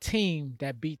beat the team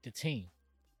that beat the team,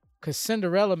 because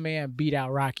Cinderella Man beat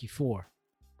out Rocky IV,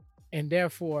 and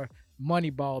therefore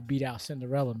Moneyball beat out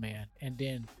Cinderella Man, and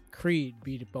then Creed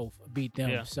beat them.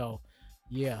 Yeah. So,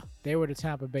 yeah, they were the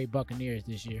Tampa Bay Buccaneers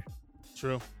this year.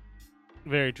 True.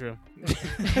 Very true.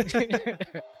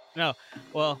 No,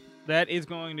 well, that is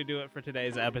going to do it for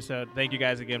today's episode. Thank you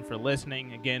guys again for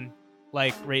listening. Again,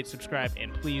 like, rate, subscribe,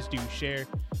 and please do share.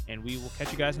 And we will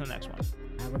catch you guys in the next one.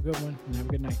 Have a good one and have a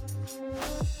good night.